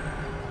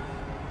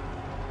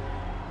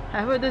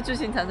还会对剧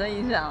情产生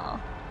影响啊！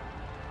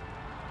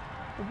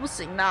我不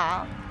行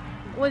啦，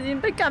我已经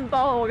被干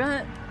爆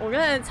了。我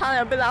刚才差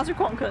点被拉去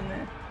矿坑呢。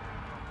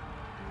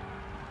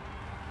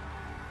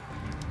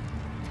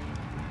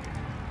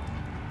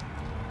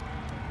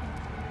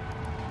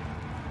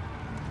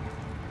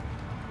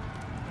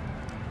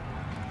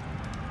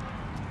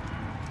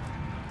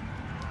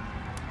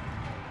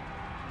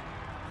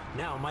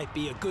Now might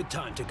be a good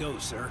time to go,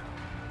 sir.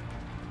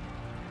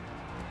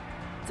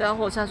 这样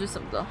活下去什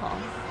么都好。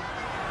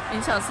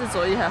影响是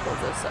左翼还活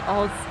着是？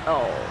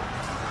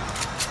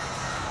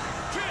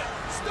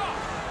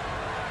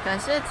感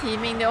谢提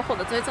名留火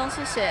的追踪，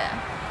谢谢。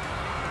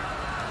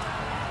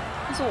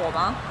这是我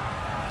吗？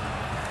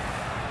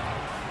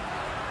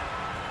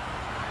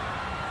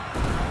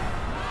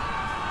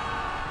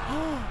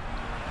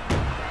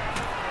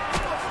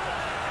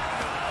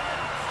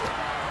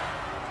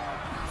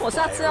我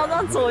下次要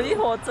让左翼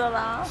活着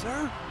啦。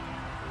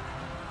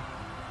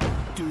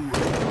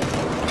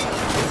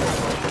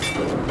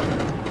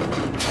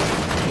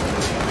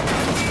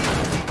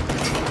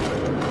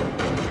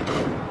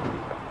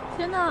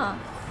天哪！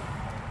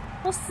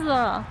我死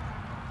了！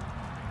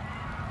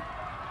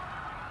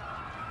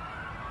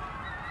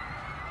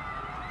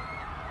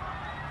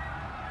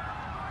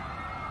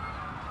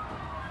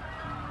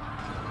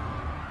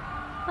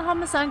那他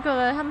们三个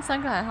嘞？他们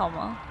三个还好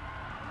吗？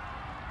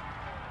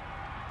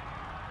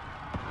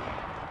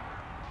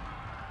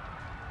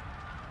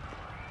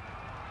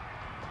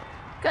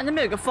看那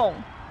边有个缝，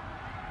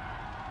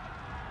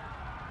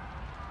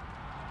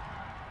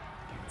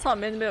草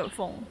里面那边有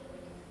缝。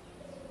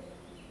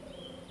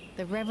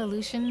The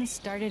revolution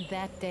started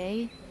that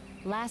day,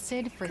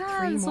 lasted for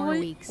 3 more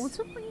weeks. 我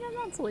就不应该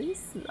让左翼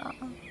死啊！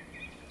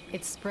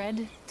 It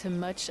spread to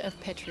much of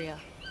Petria,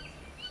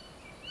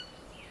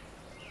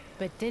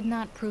 but did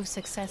not prove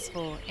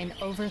successful in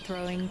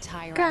overthrowing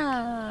Tyrak.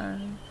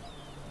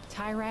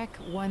 Tyrak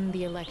won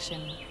the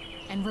election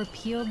and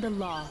repealed the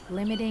law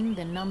limiting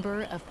the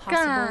number of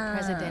possible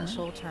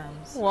presidential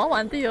terms. 我要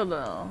玩第二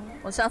轮哦，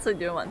我下次一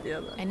定会玩第二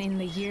轮。And in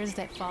the years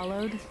that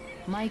followed,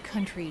 my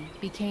country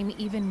became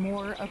even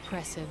more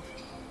oppressive.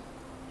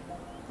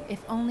 If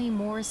only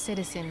more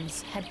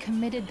citizens had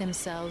committed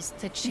themselves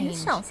to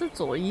change,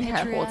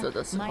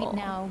 Petria might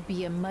now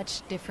be a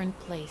much different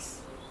place.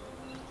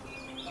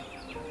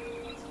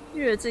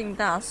 跃进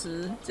大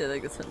师解了一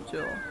个成就，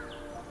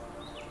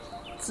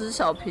知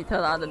晓皮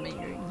特拉的命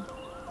运。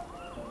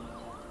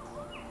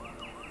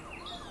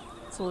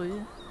左翼，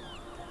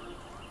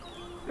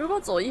如果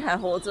左翼还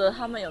活着，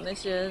他们有那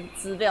些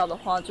资料的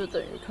话，就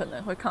等于可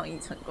能会抗议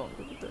成功，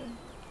对不对？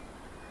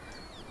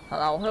好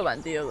啦，我会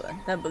玩第二轮，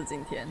但不是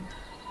今天。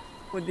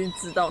我已经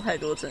知道太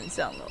多真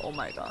相了 ，Oh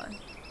my god！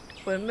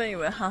 我原本以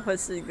为它会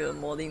是一个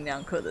模棱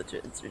两可的结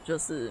局，就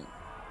是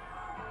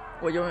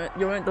我永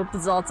远都不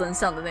知道真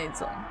相的那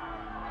种。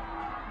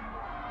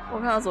我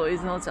看到左翼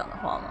之后讲的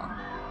话吗？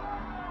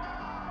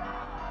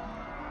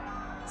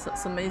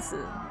什么意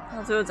思？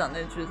他最后讲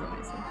那句什么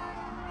意思？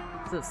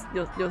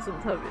有什么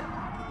特别吗？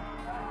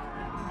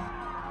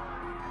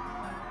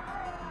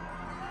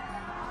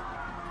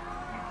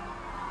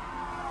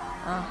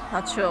啊，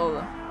他秋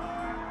了，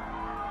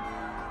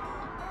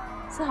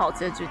是好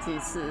结局提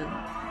示。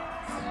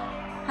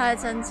嗨，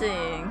陈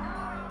景，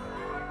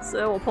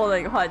所以我破了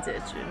一个坏结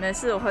局。没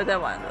事，我会再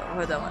玩的，我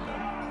会再玩的。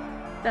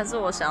但是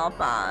我想要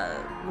把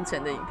目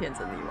前的影片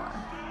整理完，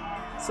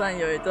虽然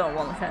有一段我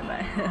忘了开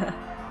麦。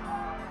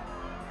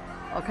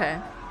OK，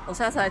 我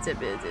下次来解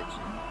别的结局。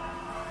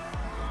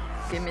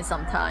Give me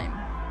some time.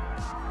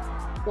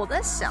 我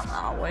在想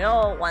啊，我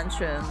要完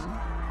全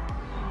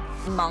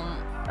忙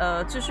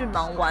继续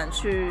忙完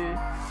去，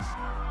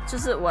就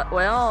是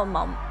我要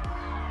忙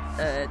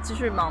继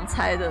续盲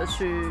猜的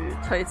去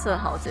推测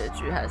好结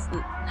局，还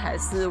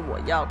是我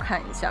要看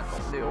一下攻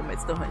略？我每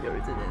次都很犹豫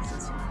这件事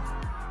情。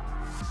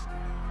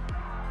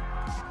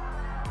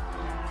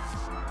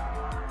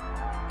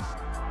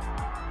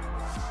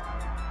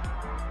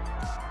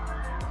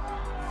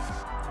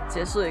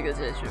结束一个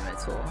结局，没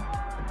错。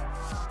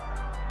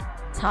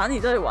查你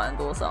到底玩了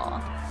多少啊？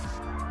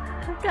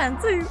干，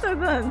这一对真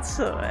的很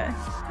扯哎！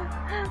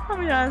他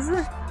们原来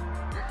是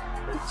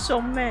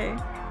兄妹，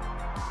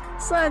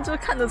虽然就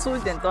看得出一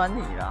点端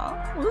倪啦，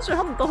我就觉得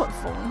他们都很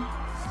疯。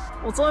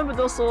我终于不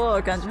就说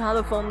了，感觉他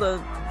的疯的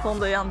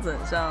样子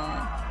很像，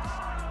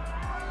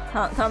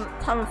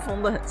他们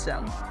疯的很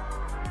像。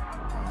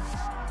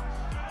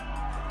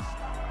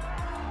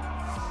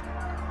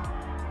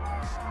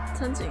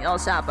申请要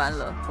下班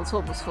了，不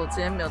错不错，今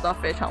天没有到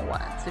非常晚，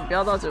请不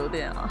要到9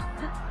点啊。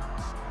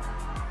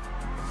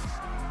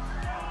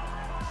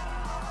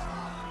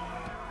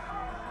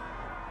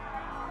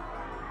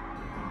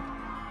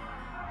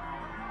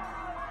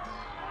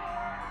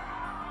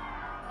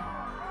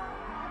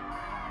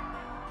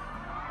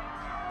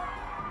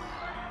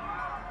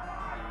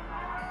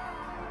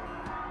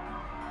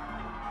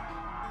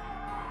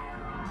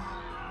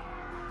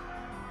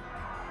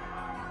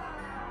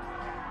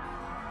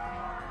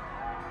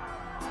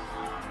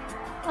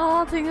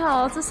哦，挺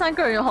好，这3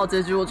个人有好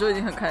结局，我就已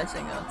经很开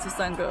心了。这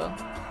3个，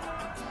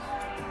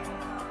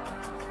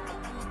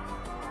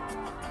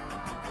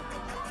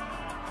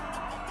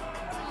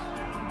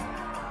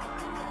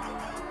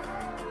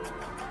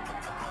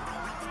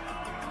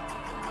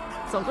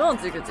总共有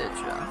几个结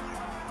局啊？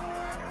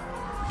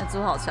那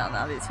猪好强，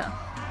哪里强？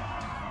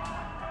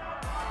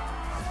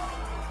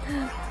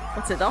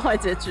我捡到坏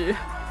结局，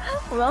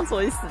我让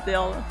佐伊死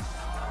掉了。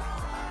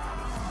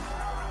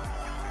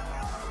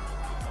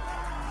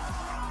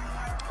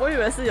我以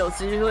为是有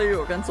机会与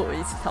我跟佐伊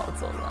一起逃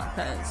走啦，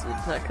看来是不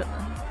太可能。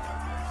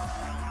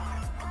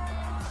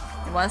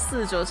你玩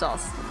49小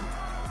时，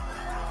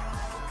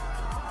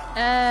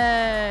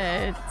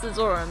哎，制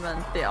作人们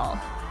屌！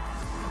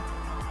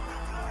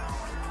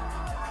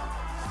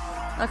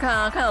那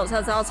看我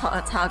下次要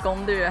查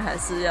攻略，还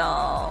是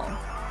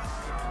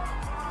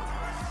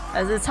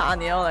查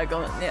你要来跟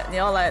我你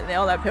要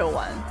来陪我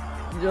玩，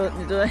你就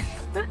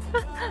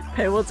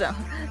陪我讲，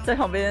在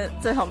旁边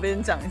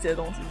讲一些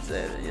东西之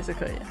类的也是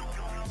可以啊。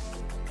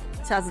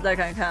下次再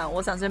看看，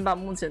我想先把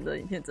目前的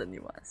影片整理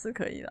完是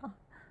可以的，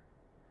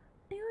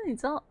因为你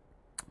知道，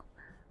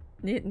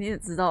你也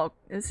知道，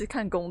尤其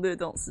看攻略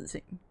这种事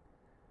情，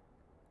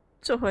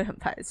就会很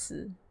排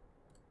斥。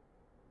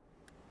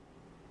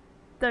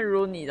但如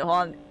果你的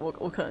话，我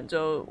可能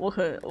就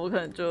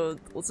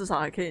我至少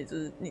还可以就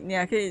是你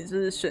还可以就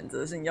是选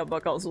择性要不要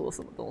告诉我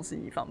什么东西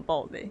以防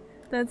爆雷。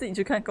但是自己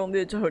去看攻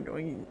略就很容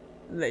易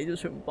雷就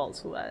全部爆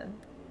出来了，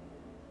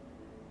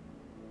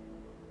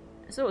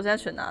所以我现在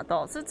全拿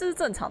到，这是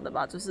正常的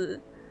吧？就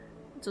是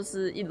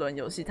一轮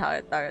游戏大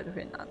概就可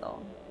以拿到，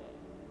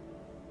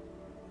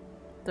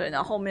对，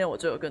然后后面我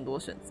就有更多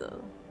选择了。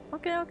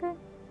OK，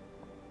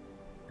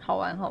 好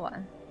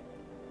玩。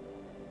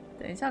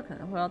等一下可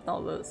能会要倒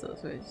垃圾，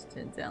所以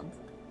先这样子。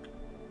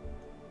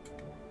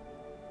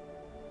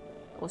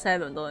我下一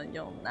轮都能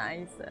用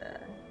 ，nice。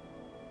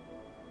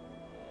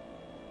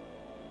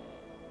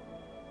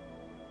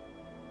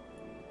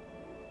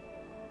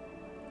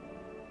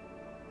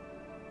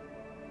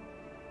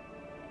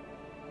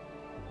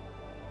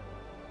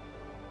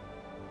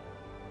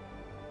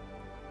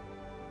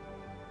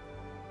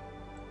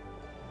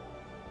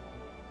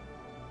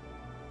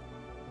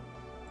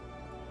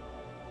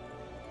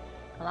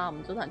好啦，我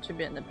们组团去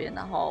别人那边，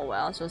然后我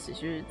要休息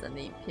去整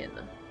理影片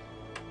了。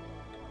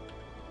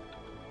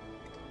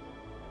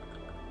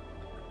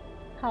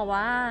好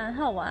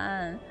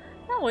玩，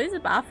但我一直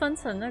把它分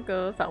成那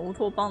个反乌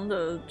托邦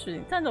的剧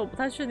情，但是我不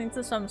太确定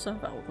这算不算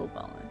反乌托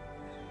邦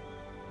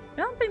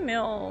然后并没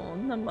有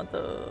那么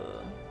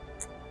的，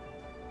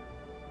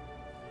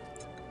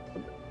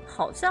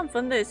好像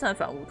分类算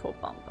反乌托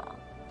邦吧，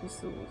不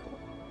是乌托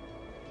邦。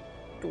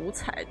独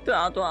裁，对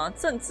啊，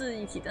政治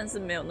议题，但是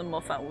没有那么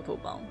反乌托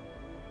邦。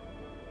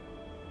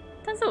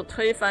但是有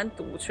推翻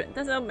独权，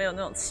但是又没有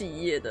那种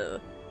企业的，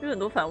因为很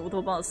多反乌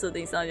托邦的设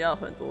定上要有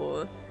很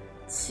多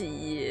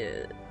企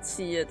业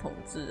统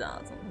治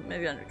啊，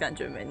这种感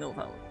觉没那么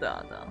反，对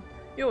啊。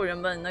因为我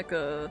原本那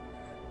个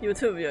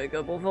YouTube 有一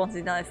个播放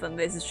清单分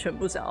类是全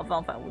部想要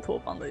放反乌托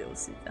邦的游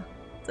戏，这样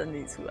整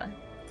理出来，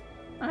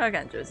那它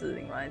感觉是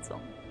另外一种，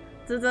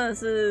这真的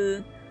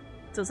是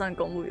就算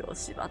公路游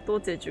戏吧，多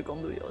结局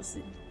公路游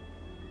戏，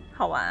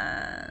好玩。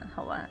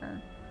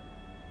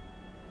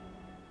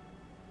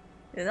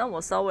也让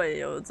我稍微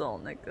有一种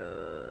那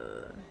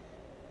个，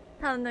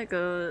他的那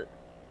个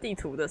地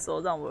图的时候，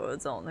让我有一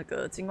种那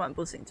个今晚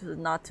不行，就是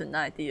Not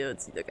Tonight 第2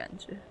集的感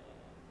觉。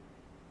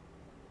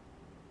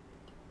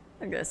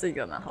那个是一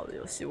个蛮好的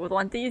游戏。我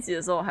玩第1集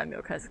的时候还没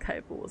有开始开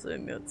播，所以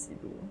没有记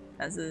录。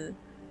但是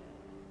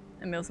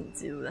也没有什么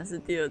记录，但是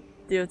第二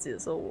集的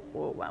时候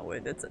我有玩，我也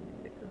在整理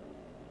那个。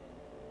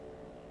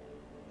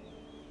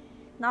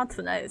那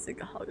Tonight 也是一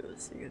个好游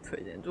戏，一个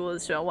推荐。如果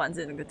喜欢玩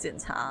这那个检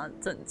查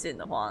证件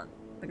的话，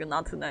那个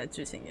Not Tonight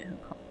剧情也很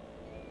好。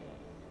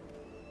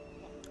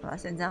好啦，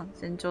先这样，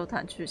先纠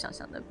团去想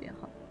想那边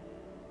好。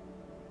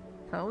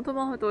反正乌托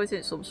邦会多一些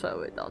你说不出来的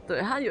味道，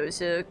对，它有一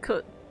些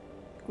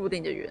固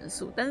定的元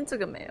素，但是这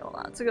个没有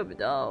啦，这个比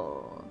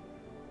较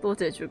多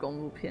结局公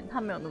路片，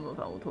它没有那么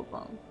反乌托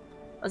邦，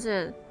而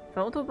且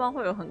反乌托邦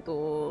会有很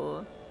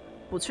多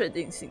不确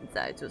定性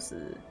在，就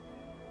是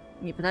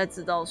你不太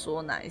知道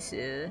说哪一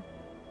些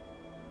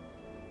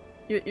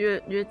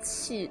越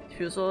气，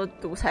比如说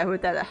独裁会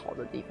带来好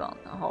的地方，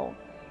然后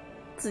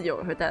自由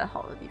也会带来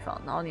好的地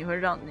方，然后你会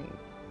让你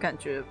感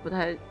觉不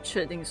太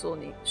确定说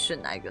你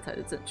选哪一个才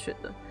是正确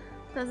的。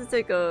但是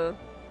这个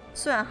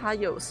虽然它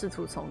有试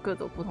图从各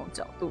种不同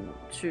角度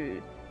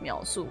去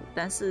描述，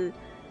但是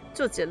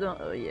就结论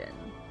而言，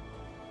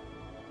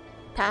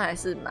它还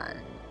是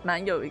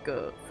蛮有一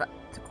个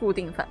固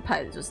定反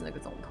派的，就是那个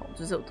总统，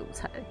就是有独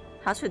裁，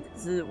他确实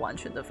是完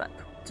全的反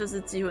独，就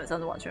是基本上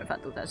是完全反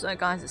独裁。虽然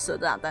刚开始射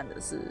炸弹的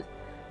是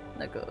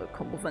那个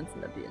恐怖分子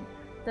那边，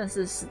但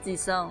是实际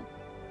上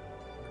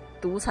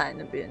独裁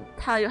那边，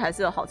它还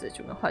是有好结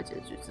局跟坏结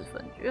局之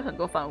分。因为很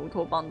多反乌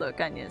托邦的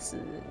概念是，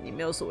你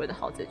没有所谓的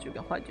好结局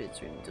跟坏结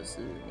局，你就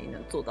是你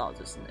能做到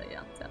就是那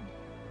样这样。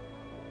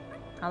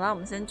好啦，我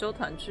们先揪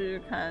团去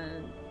看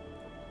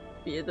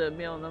别的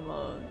没有那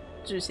么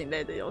剧情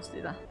类的游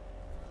戏啦。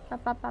拜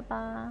拜拜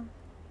拜。